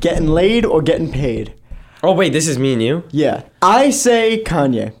better, getting laid or getting paid. Oh wait, this is me and you? Yeah. I say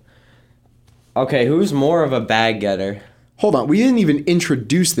Kanye. Okay, who's more of a bag getter? Hold on, we didn't even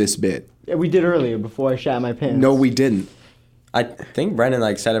introduce this bit. Yeah, we did earlier before I shat my pants. No, we didn't. I think Brendan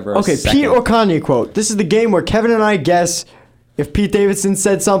like said it for a Okay, second. Pete or Kanye quote. This is the game where Kevin and I guess if Pete Davidson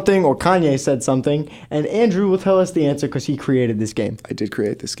said something or Kanye said something, and Andrew will tell us the answer because he created this game. I did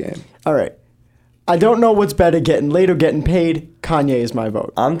create this game. All right. I don't know what's better, getting laid or getting paid. Kanye is my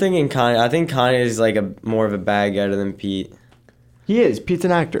vote. I'm thinking Kanye. I think Kanye is like a more of a bag getter than Pete. He is. Pete's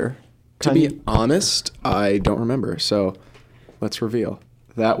an actor. To be honest, I don't remember. So let's reveal.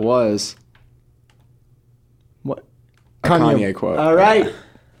 That was What? a Kanye quote. All right.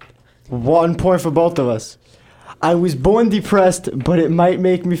 1 point for both of us. I was born depressed, but it might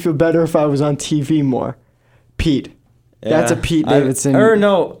make me feel better if I was on TV more. Pete. That's a Pete Davidson. Or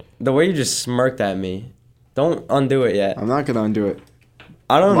no, the way you just smirked at me. Don't undo it yet. I'm not gonna undo it.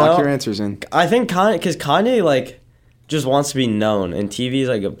 I don't Lock know. your answers in. I think Kanye, because Kanye like just wants to be known, and TV is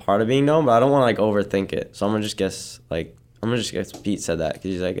like a part of being known. But I don't want to like overthink it. So I'm gonna just guess Pete said that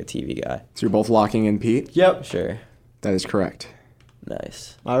because he's like a TV guy. So you're both locking in Pete? Yep. Sure. That is correct.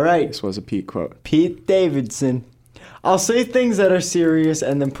 Nice. All right. This was a Pete quote. Pete Davidson. I'll say things that are serious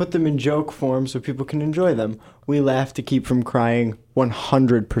and then put them in joke form so people can enjoy them. We laugh to keep from crying.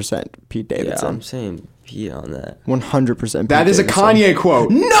 100% Pete Yeah, Davidson. I'm saying Pete on that. 100% That is a Kanye quote.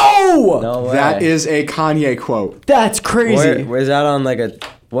 No! No way. That is a Kanye quote. That's crazy. Where's that on like a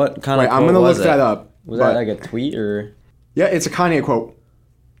what kind Wait, of? I'm quote gonna was look it? that up. Was but- that like a tweet or? Yeah, it's a Kanye quote.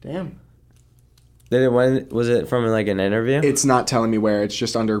 Damn. Was it from like an interview? It's not telling me where. It's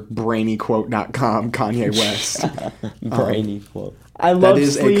just under brainyquote.com, Kanye West. Brainy quote. I love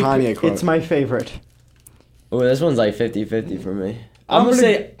is a sleep. Kanye quote. It's my favorite. Oh, this one's like 50-50 for me. I'm I'm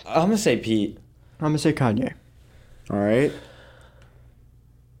gonna say Pete. I'm going to say Kanye. All right.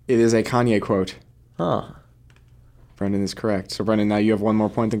 It is a Kanye quote. Huh. Brendan is correct. So, Brendan, now you have one more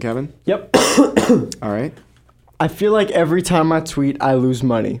point than Kevin? Yep. All right. I feel like every time I tweet, I lose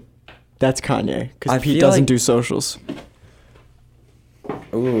money. That's Kanye. I Because Pete feel doesn't like- do socials.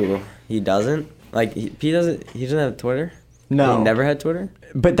 Ooh, he doesn't. Like Pete doesn't. He doesn't have Twitter. No. He never had Twitter.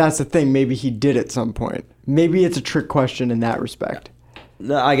 But that's the thing. Maybe he did at some point. Maybe it's a trick question in that respect.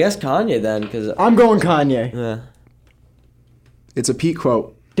 No, I guess Kanye then, because I'm going Kanye. yeah. It's a Pete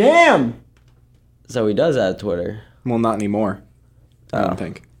quote. Damn! So he does have Twitter. Well, not anymore. I Oh. don't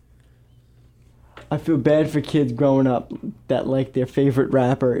think. I feel bad for kids growing up that like their favorite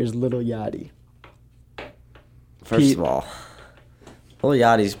rapper is Lil Yachty. First Pete. of all, Lil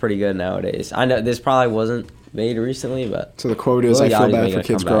Yachty's pretty good nowadays. I know this probably wasn't made recently, but So the quote is, Lil I feel Yachty's bad making for a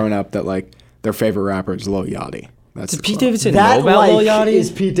kids comeback. growing up that like their favorite rapper is Lil Yachty. That's did the Pete quote. Davidson That know about Lil like Yachty?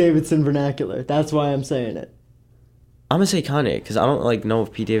 is Pete Davidson vernacular. That's why I'm saying it. I'm gonna say Kanye because I don't like know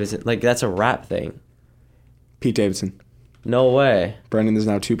if Pete Davidson like that's a rap thing. Pete Davidson. No way, Brendan is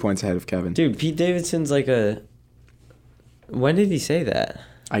now 2 points ahead of Kevin. dude. Pete Davidson's like a. When did he say that?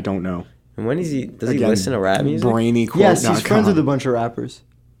 I don't know. And when is he? Does he Again, listen to rap music? Brainy quote. Yes, he's friends with a bunch of rappers.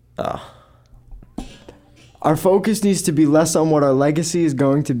 Oh, Our focus needs to be less on what our legacy is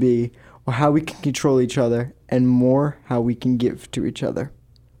going to be or how we can control each other and more how we can give to each other.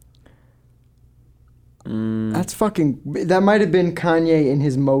 That's fucking... That might have been Kanye in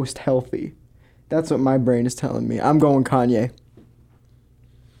his most healthy. That's what my brain is telling me. I'm going Kanye.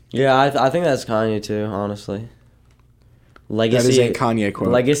 yeah. I think that's Kanye too. Honestly, legacy. That is a Kanye quote.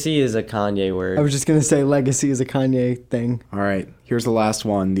 Legacy is a Kanye word. I was just going to say legacy is a Kanye thing. All right, here's the last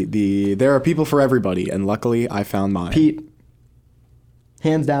one. There are people for everybody, and luckily I found mine. Pete.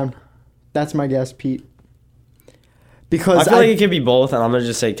 Hands down. That's my guess, Pete. Because I feel like it could be both, and I'm gonna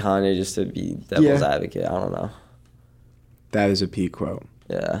just say Kanye just to be devil's Yeah. advocate. I don't know. That is a Pete quote.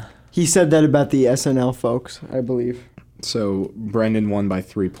 Yeah. he said that about the SNL folks, I believe. So Brendan won by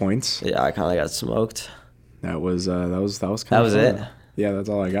 3 points. Yeah, I kind of got smoked. That was kind of That was fun. it? Yeah, that's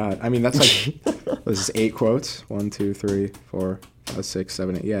all I got. I mean, that's like this is 8 quotes. 1, 2, 3, 4, 5, 6,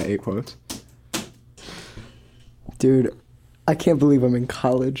 7, 8. Yeah, 8 quotes. Dude, I can't believe I'm in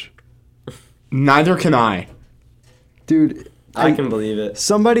college. Neither can I. Dude, I can believe it.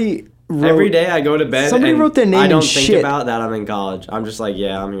 somebody wrote... Every day I go to bed Somebody and wrote their name I don't in think shit. about that I'm in college. I'm just like,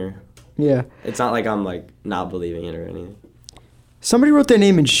 yeah, I'm here. Yeah. It's not like I'm like not believing it or anything. Somebody wrote their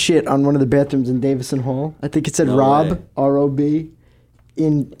name in shit on one of the bathrooms in Davison Hall. I think it said No Rob, way. R-O-B,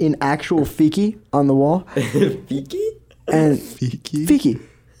 in actual Fiki on the wall. Fiki? And Fiki? Fiki.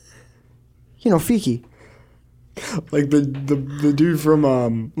 You know, Fiki. Like the dude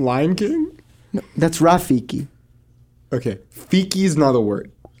from Lion King? No, that's Rafiki. Okay. Fiki is not a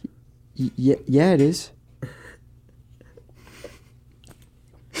word. Yeah, it is.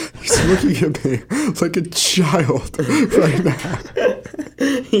 He's looking at me like a child right now.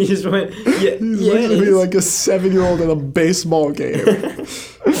 He just went, yeah, He's yeah, looking it at me is. like a 7-year-old at a baseball game. Like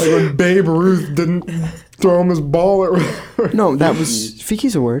when Babe Ruth didn't throw him his ball or whatever. No, that was...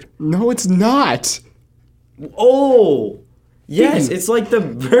 Fiki's a word. No, it's not. Oh, yes, it's like the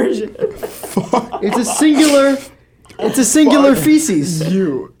version. Fuck It's a singular... It's a singular feces.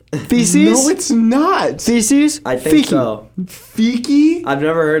 you. Feces? No, it's not. Feces? I think Fiki. so. Fiki? I've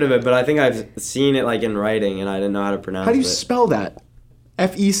never heard of it, but I think I've seen it like in writing, and I didn't know how to pronounce How do you it. spell that?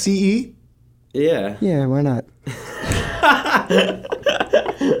 F-E-C-E? Yeah. Yeah, why not?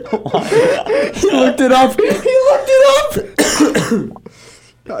 He looked it up. He looked it up.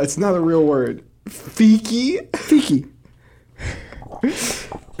 No, it's not a real word. Fiki? Fiki.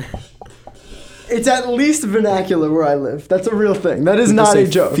 It's at least vernacular where I live. That's a real thing. That is not a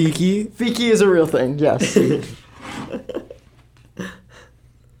joke. Fiki? Fiki is a real thing, yes. Here,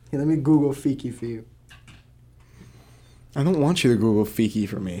 let me Google Fiki for you. I don't want you to Google Fiki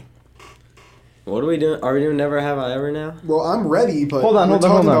for me. What are we doing? Are we doing Never Have I Ever now? Well, I'm ready, but Hold on, we're hold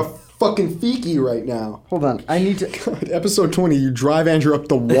on, talking hold on. about fucking Fiki right now. Hold on. I need to... God, episode 20, you drive Andrew up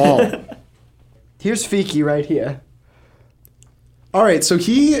the wall. Here's Fiki right here. All right, so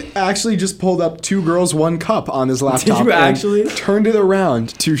he actually just pulled up 2 Girls, 1 Cup on his laptop. you and actually? turned it around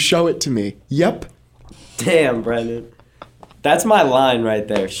to show it to me. Yep. Damn, Brendan. That's my line right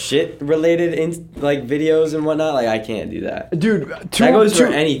there. Shit related like videos and whatnot. Like I can't do that. Dude, That goes for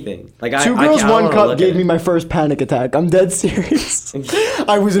anything. Like Two I Girls, can't- I One don't wanna Cup look gave at me it. my first panic attack. I'm dead serious.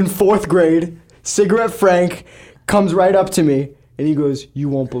 I was in 4th grade. Cigarette Frank comes right up to me and he goes, "You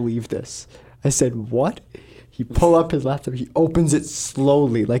won't believe this." I said, "What?" He pull up his laptop. He opens it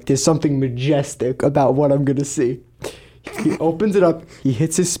slowly, like there's something majestic about what I'm gonna see. He opens it up. He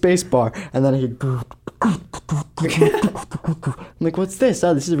hits his space bar, and then I hear. I'm like, "What's this?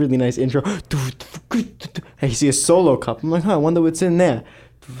 Oh, this is a really nice intro." I see a solo cup. I'm like, "Huh, I wonder what's in there."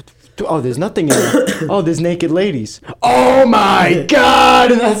 Oh, there's nothing in there. Oh, there's naked ladies. Oh my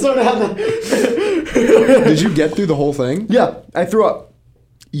god! And that's sort of how the... Did you get through the whole thing? Yeah, I threw up.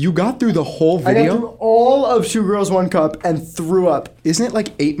 You got through the whole I got video? through all of Two Girls, One Cup and threw up. Isn't it like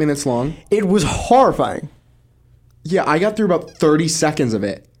 8 minutes long? It was horrifying. Yeah, I got through about 30 seconds of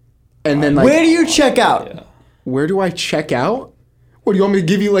it. And then like, Where do you check out? where do I check out? What, do you want me to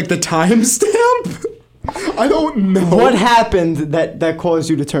give you like the timestamp? I don't know. What happened that caused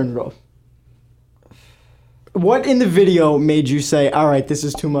you to turn it off? What in the video made you say, "All right, this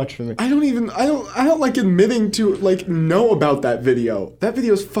is too much for me"? I don't like admitting to like know about that video. That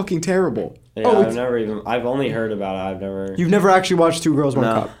video is fucking terrible. Yeah, I've only heard about it. You've never actually watched Two Girls, One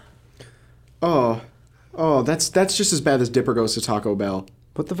Cup? Oh, that's just as bad as Dipper Goes to Taco Bell.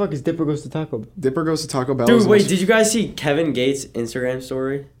 What the fuck is Dipper Goes to Taco Bell? Dipper Goes to Taco Bell. Dude, wait, did you guys see Kevin Gates' Instagram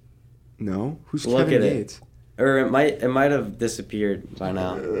story? No, who's Look Kevin at Gates? Or it might have disappeared by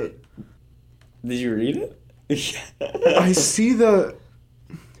now. Did you read it? I see the.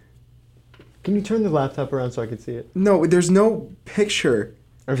 Can you turn the laptop around so I can see it? No, there's no picture.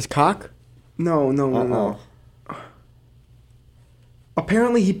 Of his cock? No.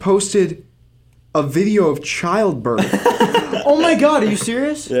 Apparently, he posted a video of childbirth. Oh my god, are you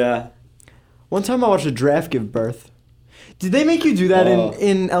serious? Yeah. One time I watched a giraffe give birth. Did they make you do that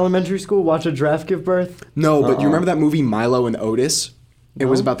in elementary school? Watch a giraffe give birth? No, but you remember that movie Milo and Otis? It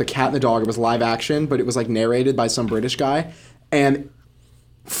was about the cat and the dog. It was live action, but it was like narrated by some British guy. And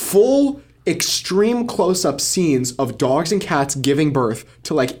full extreme close-up scenes of dogs and cats giving birth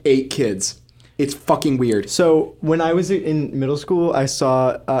to like 8 kids. It's fucking weird. So when I was in middle school, I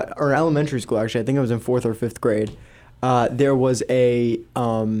saw, or elementary school actually, I think I was in 4th or 5th grade, there was a,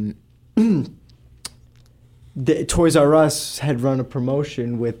 Toys R Us had run a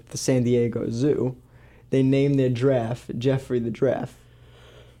promotion with the San Diego Zoo. They named their giraffe Jeffrey the Giraffe.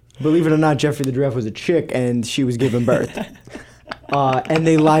 Believe it or not, Jeffrey the Giraffe was a chick and she was giving birth. And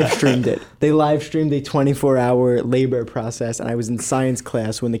they live streamed it. They live streamed a 24-hour labor process, and I was in science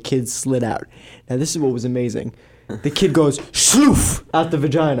class when the kid slid out. Now, this is what was amazing. The kid goes, sloof, out the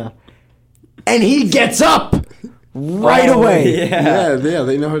vagina. And he gets up right away. Yeah,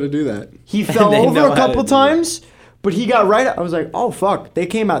 they know how to do that. He fell over a couple times, but he got right up. I was like, oh, fuck. They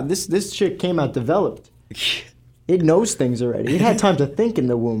came out, this chick came out developed. It knows things already. It had time to think in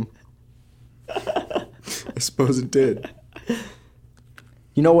the womb. I suppose it did.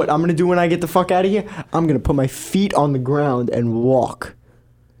 You know what I'm going to do when I get the fuck out of here? I'm going to put my feet on the ground and walk.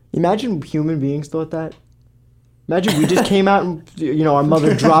 Imagine human beings thought that. Imagine we just came out and, you know, our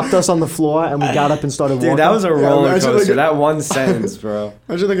mother dropped us on the floor and we got up and started walking. Dude, that was a roller coaster. Like that one sentence, bro.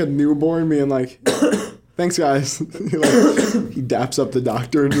 Imagine like a newborn being like, thanks, guys. he daps up the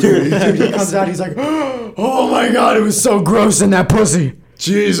doctor. And Dude, he comes out, he's like, oh my God, it was so gross in that pussy.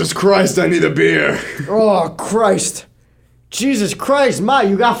 Jesus Christ, I need a beer. Oh, Christ. Jesus Christ, Ma,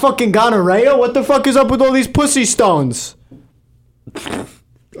 you got fucking gonorrhea? What the fuck is up with all these pussy stones?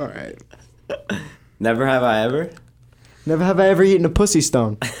 All right. Never have I ever? Never have I ever eaten a pussy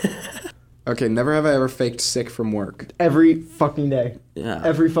stone. Okay, never have I ever faked sick from work. Every fucking day. Yeah.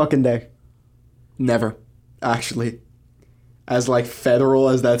 Every fucking day. Never. Actually. As like federal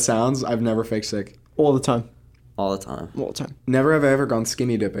as that sounds, I've never faked sick. All the time. All the time. All the time. Never have I ever gone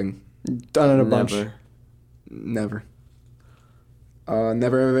skinny dipping. Done it a bunch. Never.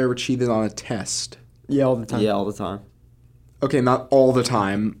 Never have I ever cheated on a test. Yeah, all the time. Yeah, all the time. Okay, not all the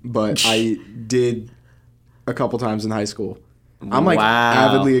time, but I did a couple times in high school. I'm like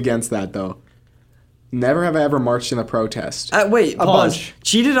avidly against that though. Never have I ever marched in a protest. Wait, pause. Bunch.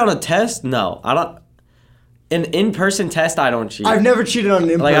 Cheated on a test? No, I don't. An in-person test, I don't cheat. I've never cheated on an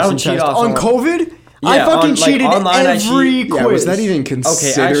in-person I don't cheat test. off On someone. COVID? I fucking cheated online, every quiz. Yeah, was that even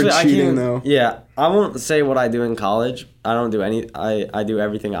considered cheating though? Yeah, I won't say what I do in college. I don't do any. I do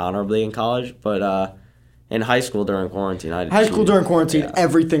everything honorably in college, but in high school during quarantine, I High school during quarantine,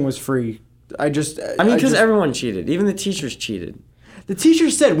 everything was free. I mean, because everyone cheated. Even the teachers cheated. The teacher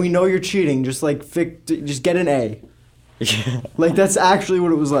said, "We know you're cheating. Just just get an A." Like that's actually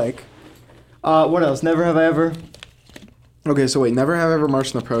what it was like. What else? Never have I ever. Okay, so wait, never have I ever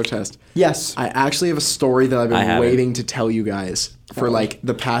marched in a protest. Yes. I actually have a story that I've been waiting to tell you guys for like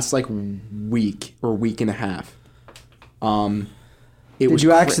the past like week or week and a half. Did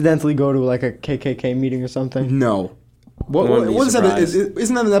you accidentally go to like a KKK meeting or something? No. What is that?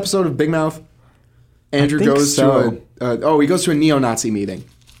 Isn't that an episode of Big Mouth? Andrew goes to he goes to a neo-Nazi meeting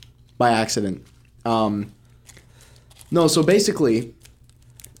by accident. No, so basically,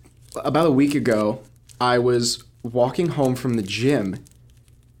 about a week ago, I was walking home from the gym,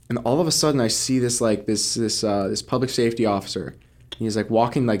 and all of a sudden I see this public safety officer. He's like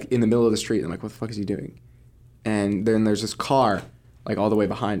walking like in the middle of the street. And I'm like, what the fuck is he doing? And then there's this car like all the way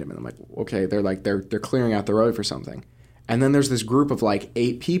behind him, and I'm like, okay, they're clearing out the road for something. And then there's this group of like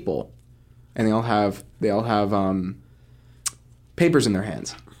 8 people, and they all have papers in their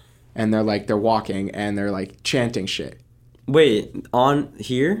hands, and they're walking and they're like chanting shit. Wait, on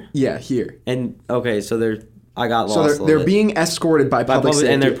here? Yeah, here. And okay, so I got lost. So they're being escorted by public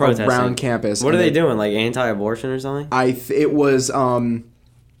safety and they're protesting around campus. What are they doing? Like anti-abortion or something? It was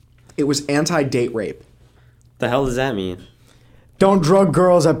anti-date rape. The hell does that mean? Don't drug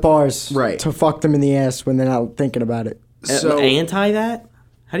girls at bars. Right. To fuck them in the ass when they're not thinking about it. So Anti that?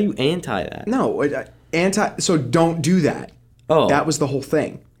 How do you anti that? no, so don't do that. Oh. That was the whole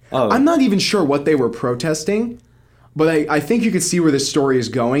thing. Oh. I'm not even sure what they were protesting, but I think you could see where this story is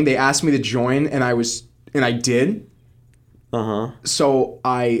going. They asked me to join, and I did. Uh-huh. So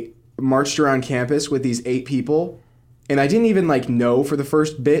I marched around campus with these 8 people, and I didn't even know for the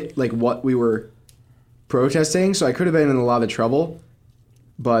first bit what we were protesting. So I could have been in a lot of trouble,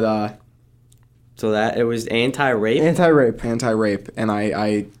 but So that it was anti-rape? Anti-rape. anti-rape, and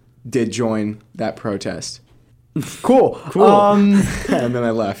I did join that protest, Cool. Cool. and then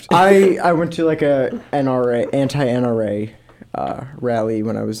I left. I went to a anti-NRA rally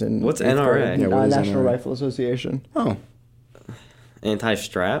when I was in. What's 8th NRA? grade. Yeah, what is National NRA? Rifle Association. Oh,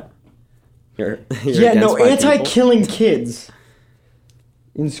 Anti-strap? You're Yeah, no, against white people? anti-killing kids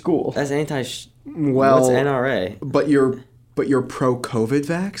in school. That's well, What's NRA? but you're pro-COVID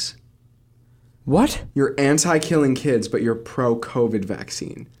vax? What? You're anti-killing kids, but you're pro-COVID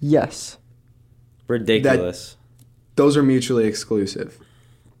vaccine. Yes. Ridiculous. Those are mutually exclusive.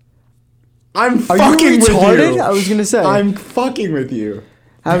 I'm Are fucking you retarded? with you. I was gonna say. I'm fucking with you.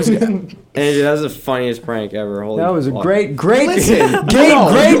 I was. Andrew, that was the funniest prank ever. Holy That was a fuck. great, Listen, no,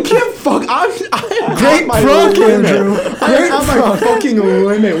 great, you can't fuck. I'm Great at my prank, limit. Andrew. I'm at my fucking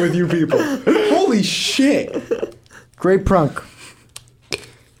limit with you people. Holy shit. great prunk.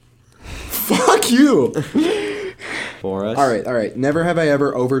 Fuck you. For us. All right. Never have I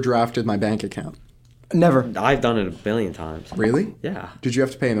ever overdrafted my bank account. Never. I've done it a billion times. Really? Yeah. Did you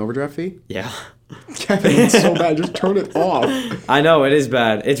have to pay an overdraft fee? Yeah. Kevin, it's so bad. Just turn it off. I know it is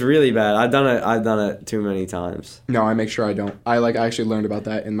bad. It's really bad. I've done it too many times. No, I make sure I don't. I actually learned about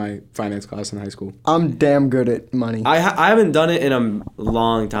that in my finance class in high school. I'm damn good at money. I haven't done it in a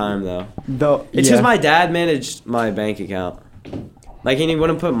long time though. Though It's just my dad managed my bank account. He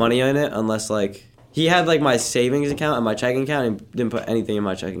wouldn't put money in it unless he had my savings account and my checking account and didn't put anything in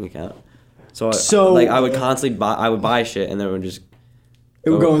my checking account. So I would constantly buy shit and then it would just it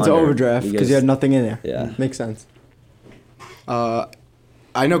would go into under overdraft because you had nothing in there. Yeah. Makes sense. I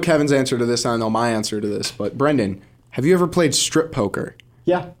know Kevin's answer to this, and I know my answer to this, but Brendan, have you ever played strip poker?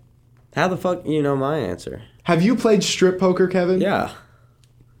 Yeah. How the fuck you know my answer? Have you played strip poker, Kevin? Yeah.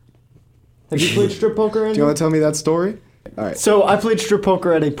 Have you played strip poker? Do you Andrew? want to tell me that story? All right. So I played strip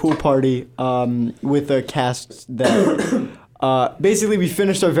poker at a pool party with a cast that basically we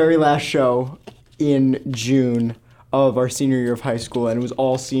finished our very last show in June of our senior year of high school, and it was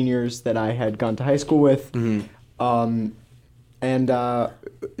all seniors that I had gone to high school with. And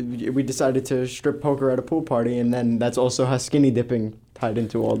we decided to strip poker at a pool party, and then that's also how skinny dipping tied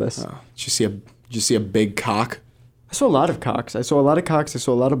into all this. Did you see a big cock? I saw a lot of cocks. I saw a lot of cocks. I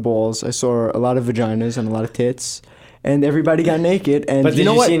saw a lot of balls. I saw a lot of vaginas and a lot of tits. And everybody got naked. And But you did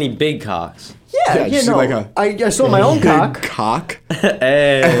know you what? see any big cocks? Yeah, you see no. I saw my own Big cock. Cock?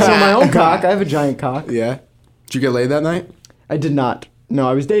 Hey. I saw my own cock. I have a giant cock. Yeah. Did you get laid that night? I did not. No,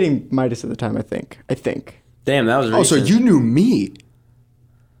 I was dating Midas at the time, I think. Damn, that was Oh, so recent. you knew me.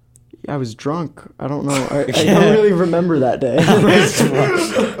 I was drunk. I don't know. I don't really remember that day.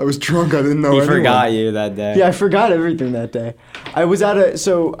 I was drunk. I didn't know He anyone. forgot you that day. Yeah, I forgot everything that day. I was at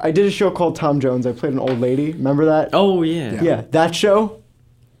I did a show called Tom Jones. I played an old lady. Remember that? Oh yeah. Yeah, that show,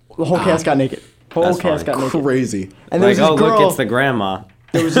 the whole cast got naked. Whole That's cast got naked. Crazy. And there was this girl. Look, it's the grandma.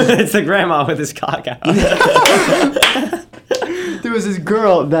 It's the grandma with his cock out. There was this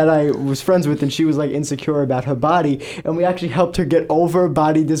girl that I was friends with, and she was insecure about her body, and we actually helped her get over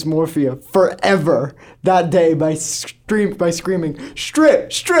body dysmorphia forever that day by screaming,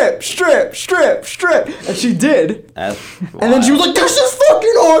 strip, strip, strip, strip, strip, and she did. That's And then she was like, "This is fucking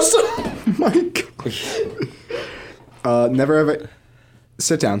awesome!" Oh my God. Never ever.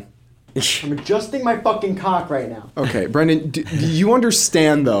 Sit down. I'm adjusting my fucking cock right now. Okay, Brendan, do you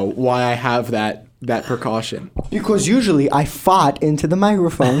understand though why I have that precaution? Because usually I fought into the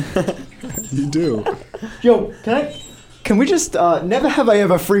microphone. You do. Yo, can we just, never have I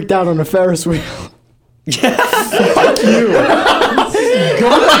ever freaked out on a Ferris wheel. Fuck you.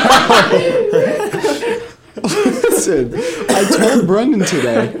 Listen, I told Brendan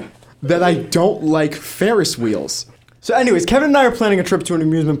today that I don't like Ferris wheels. So anyways, Kevin and I are planning a trip to an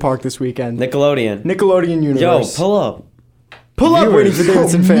amusement park this weekend. Nickelodeon. Nickelodeon Yo, Universe. pull up. Pull up, Waiting For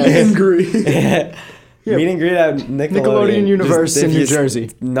Davidson fans. Angry. Meet and greet at Nickelodeon Universe in New Jersey.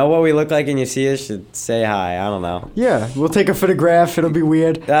 Know what we look like and you see us, should say hi. I don't know. Yeah, we'll take a photograph. It'll be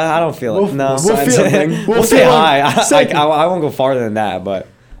weird. I don't feel it. We'll- No. we'll feel- We'll say feel hi. like- I won't go farther than that, but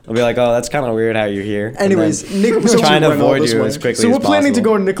I'll be like, oh, that's kind of weird how you're here. And Anyways, then Nick, trying to went all avoid this you way. as quickly so as we're planning to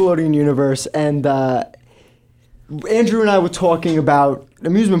possible. go to Nickelodeon Universe, and Andrew and I were talking about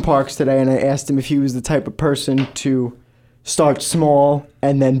amusement parks today, and I asked him if he was the type of person to start small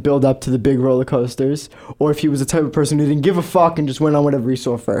and then build up to the big roller coasters, or if he was the type of person who didn't give a fuck and just went on whatever he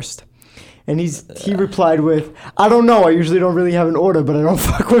saw first. And he replied with, I don't know, I usually don't really have an order, but I don't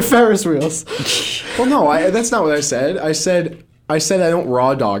fuck with Ferris wheels. Well, no, that's not what I said. I said I don't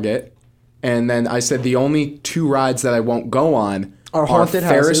raw dog it, and then I said the only 2 rides that I won't go on are haunted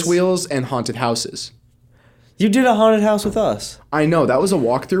Ferris houses? wheels and haunted houses. You did a haunted house with us. I know, that was a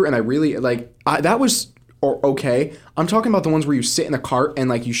walkthrough, and I really, that was okay. I'm talking about the ones where you sit in a cart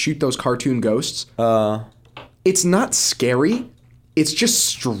and, you shoot those cartoon ghosts. It's not scary. It's just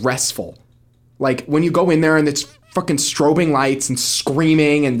stressful. When you go in there and it's fucking strobing lights and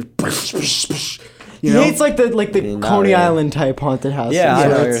screaming and you know? He hates the Coney Island type haunted house. Yeah, I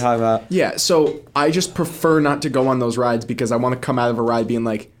know what you're talking about. Yeah, so I just prefer not to go on those rides because I want to come out of a ride being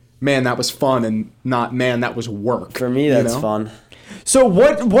like, man, that was fun, and not, man, that was work. For me, that's fun. So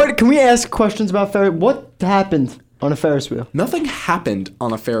what can we ask questions about Ferris? What happened on a Ferris wheel? Nothing happened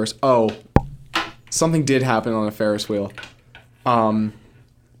on a Ferris. Oh, something did happen on a Ferris wheel.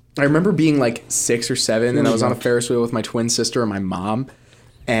 I remember being 6 or 7, and I was on a Ferris wheel with my twin sister and my mom,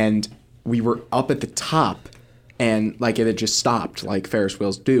 and we were up at the top, and it had just stopped like Ferris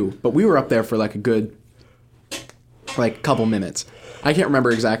wheels do. But we were up there for a good couple minutes. I can't remember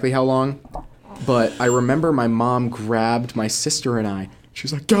exactly how long, but I remember my mom grabbed my sister and I.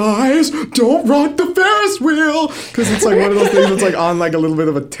 She's like, guys, don't rock the Ferris wheel! Because it's one of those things that's on a little bit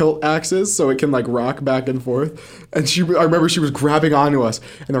of a tilt axis, so it can rock back and forth. And I remember she was grabbing onto us,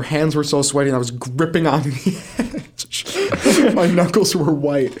 and her hands were so sweaty, and I was gripping onto the edge. My knuckles were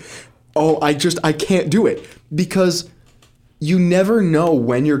white. Oh, I can't do it. Because you never know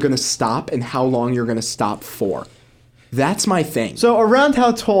when you're going to stop and how long you're going to stop for. That's my thing. So around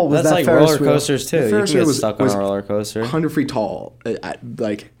how tall was That's that Ferris roller wheel? coasters too. The Ferris You can wheel get stuck on was a roller coaster. 100 feet tall. So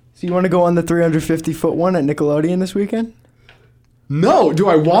you want to go on the 350-foot one at Nickelodeon this weekend? No. Do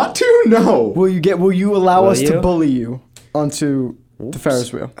I want to? No. Will you allow Will us to you? bully you onto the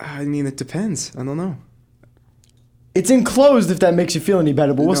Ferris wheel? I mean, it depends. I don't know. It's enclosed if that makes you feel any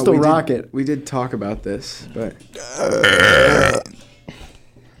better, but we'll still rock it. We did talk about this, but...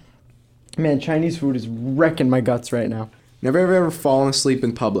 Man, Chinese food is wrecking my guts right now. Never ever fallen asleep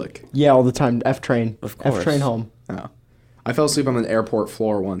in public. Yeah, all the time. F-train. Of course. F-train home. Oh. I fell asleep on an airport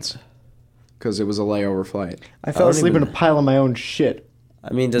floor once because it was a layover flight. I fell don't asleep even- in a pile of my own shit.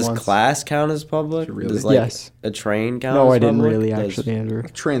 I mean, does Once. class count as public? Did you really? Does Yes. a train count No, as I didn't public? really, Does actually, Andrew.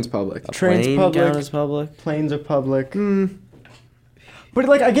 Train's public. a Train's plane public. count as public? Planes are public. But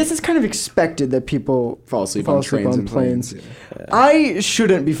I guess it's kind of expected that people Fall asleep on trains and planes. Yeah. I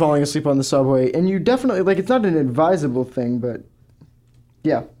shouldn't be falling asleep on the subway, and you definitely it's not an advisable thing, but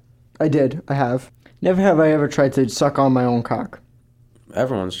yeah, I did. I have. Never have I ever tried to suck on my own cock.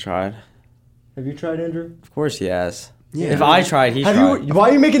 Everyone's tried. Have you tried, Andrew? Of course he has. Yeah. If I tried, he Have tried. you? Why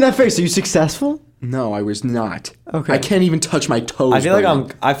are you making that face? Are you successful? No, I was not. Okay. I can't even touch my toes. I feel like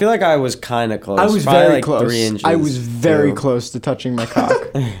Brandon. I feel like I was kind of close. I was Probably very close. 3 inches. I was very too. close to touching my cock.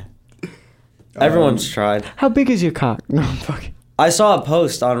 Everyone's tried. How big is your cock? No, I'm fucking. I saw a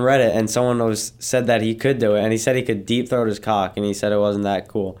post on Reddit and someone said that he could do it, and he said he could deep throat his cock, and he said it wasn't that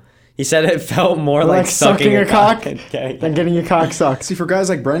cool. He said it felt more like sucking a cock. than getting your cock sucked. See, for guys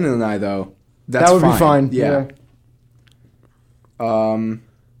like Brendan and I, though, that's That would be fine. Yeah.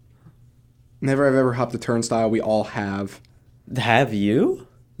 Never have ever hopped a turnstile. We all have. Have you?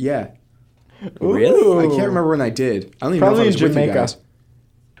 Yeah. Really? I can't remember when I did. I don't even know Probably if I was in with you Jamaica. guys.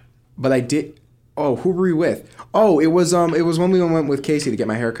 But I did. Oh, who were we with? Oh, it was when we went with Casey to get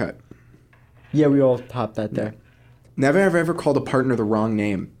my hair cut. Yeah, we all hopped that there. Never have ever called a partner the wrong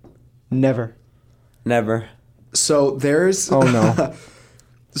name. Never. Never. So there's. Oh no.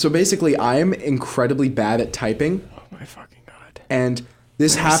 So basically, I'm incredibly bad at typing, Oh my fucking god. and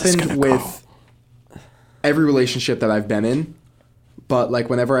this happened with every relationship that I've been in. But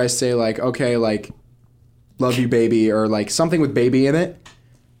whenever I say okay, love you, baby, or something with baby in it,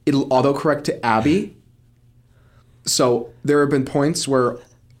 it'll autocorrect to Abby. So there have been points where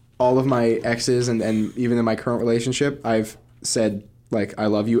all of my exes and even in my current relationship, I've said I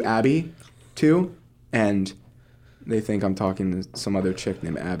love you, Abby, too, and they think I'm talking to some other chick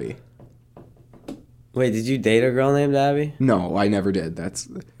named Abby. Wait, did you date a girl named Abby? No, I never did.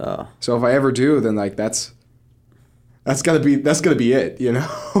 Oh. So if I ever do, then that's gonna be it, you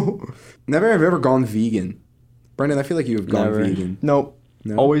know. Never have ever gone vegan. Brendan, I feel like you have gone Never. vegan. Nope.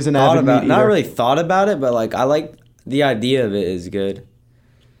 No? Always an Thought avid about meat not eater. really thought about it, but I like the idea of it is good.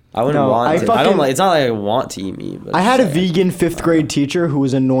 I wouldn't No, want I to. I fucking- don't like. It's not like I want to eat meat. But I had a just, vegan 5th grade teacher who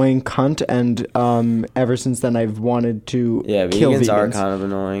was annoying cunt, and ever since then I've wanted to Yeah, kill vegans are vegans. kind of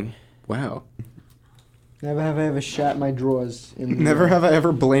annoying. Wow. Never have I ever shat my drawers. Never have I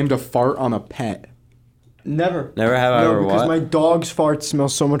ever blamed a fart on a pet. Never. Never have I No, ever because what? my dog's farts smell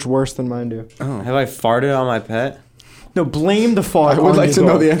so much worse than mine do. Have I farted on my pet? No, blame the fart. I would on like your to know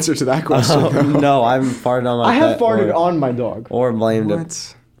dog. the answer to that question. No, I haven't farted on my I pet. have farted or, on my dog. or blamed it.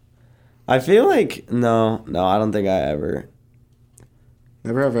 What? I feel like no, I don't think I ever.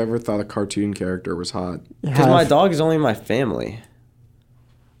 Never have I ever thought a cartoon character was hot. Because my dog is only in my family.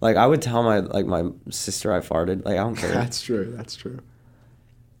 Like I would tell my sister I farted. Like I don't care. That's true. That's true.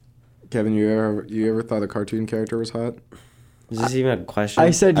 Kevin, you ever thought a cartoon character was hot? Is this even a question?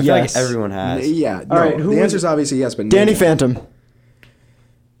 I said I feel yes. like everyone has. Yeah. All right, who the was- answer is obviously yes, but Danny name it. Phantom.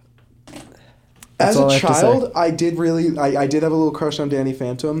 As That's all a I have to say. child, I did have a little crush on Danny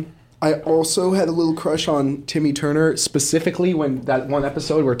Phantom. I also had a little crush on Timmy Turner, specifically when that one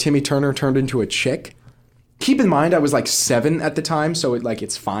episode where Timmy Turner turned into a chick. Keep in mind, I was like 7 at the time, so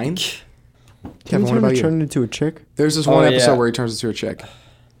it's fine. Kevin, what about you? Turned into a chick? There's this Oh, one episode yeah. where he turns into a chick.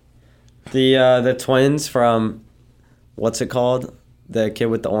 The twins from what's it called? The kid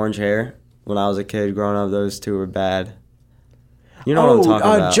with the orange hair. When I was a kid growing up, those two were bad. You know what I'm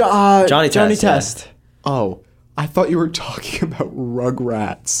talking about? Johnny Test. Oh, I thought you were talking about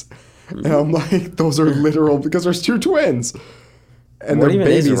Rugrats. And I'm like, those are literal, because there's 2 twins. And What they're even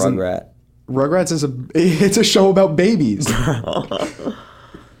babies. is a and- Rugrat? Rugrats is it's a show about babies.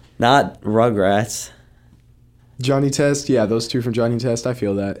 Not Rugrats. Johnny Test, yeah, those 2 from Johnny Test, I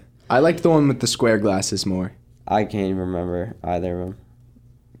feel that. I liked the one with the square glasses more. I can't even remember either of them.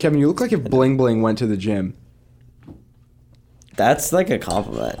 Kevin, you look like if Bling Bling went to the gym. That's like a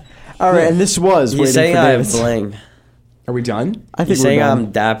compliment. All right, and this was He's Waiting saying for I have Davidson. bling. Are we done? I think He's we're saying done.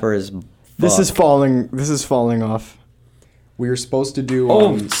 I'm dapper as fuck. This is falling. This is falling off. We were supposed to do.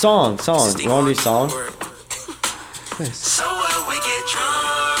 Oh, song. You want to do song? So what, we get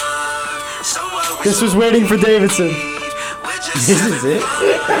drunk. So what, we This was Waiting for Davidson. we're just This is it?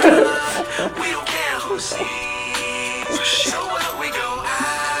 we don't care who sees. So what, we go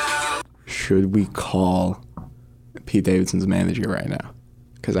out. Should we call Pete Davidson's manager right now?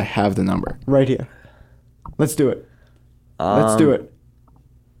 Because I have the number. Right here. Let's do it. Let's do it.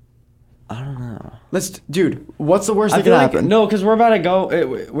 I don't know. Dude. What's the worst I that feel could like happen? no, because we're about to go.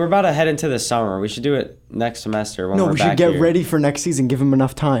 We're about to head into the summer. We should do it next semester when No, we're we back should get here. ready for next season. Give him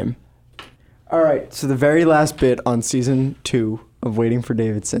enough time. All right. So the very last bit on season 2 of Waiting for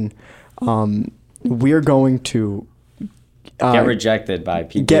Davidson, we're going to Get rejected by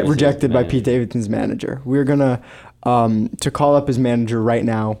Pete. get Davidson's rejected by manager. Pete Davidson's manager. We're gonna to call up his manager right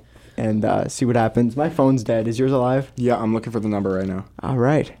now and see what happens. My phone's dead. Is yours alive? Yeah, I'm looking for the number right now. All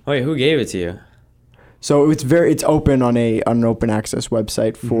right. Wait, who gave it to you? So it's open on an open access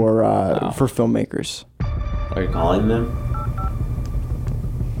website for filmmakers. Are you calling them?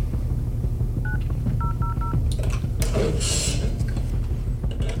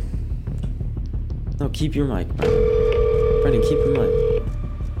 No, keep your mic, Brendan. Brendan, keep your mic.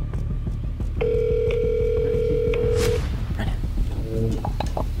 Brendan, keep your mic.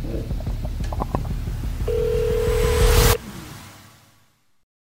 Brendan.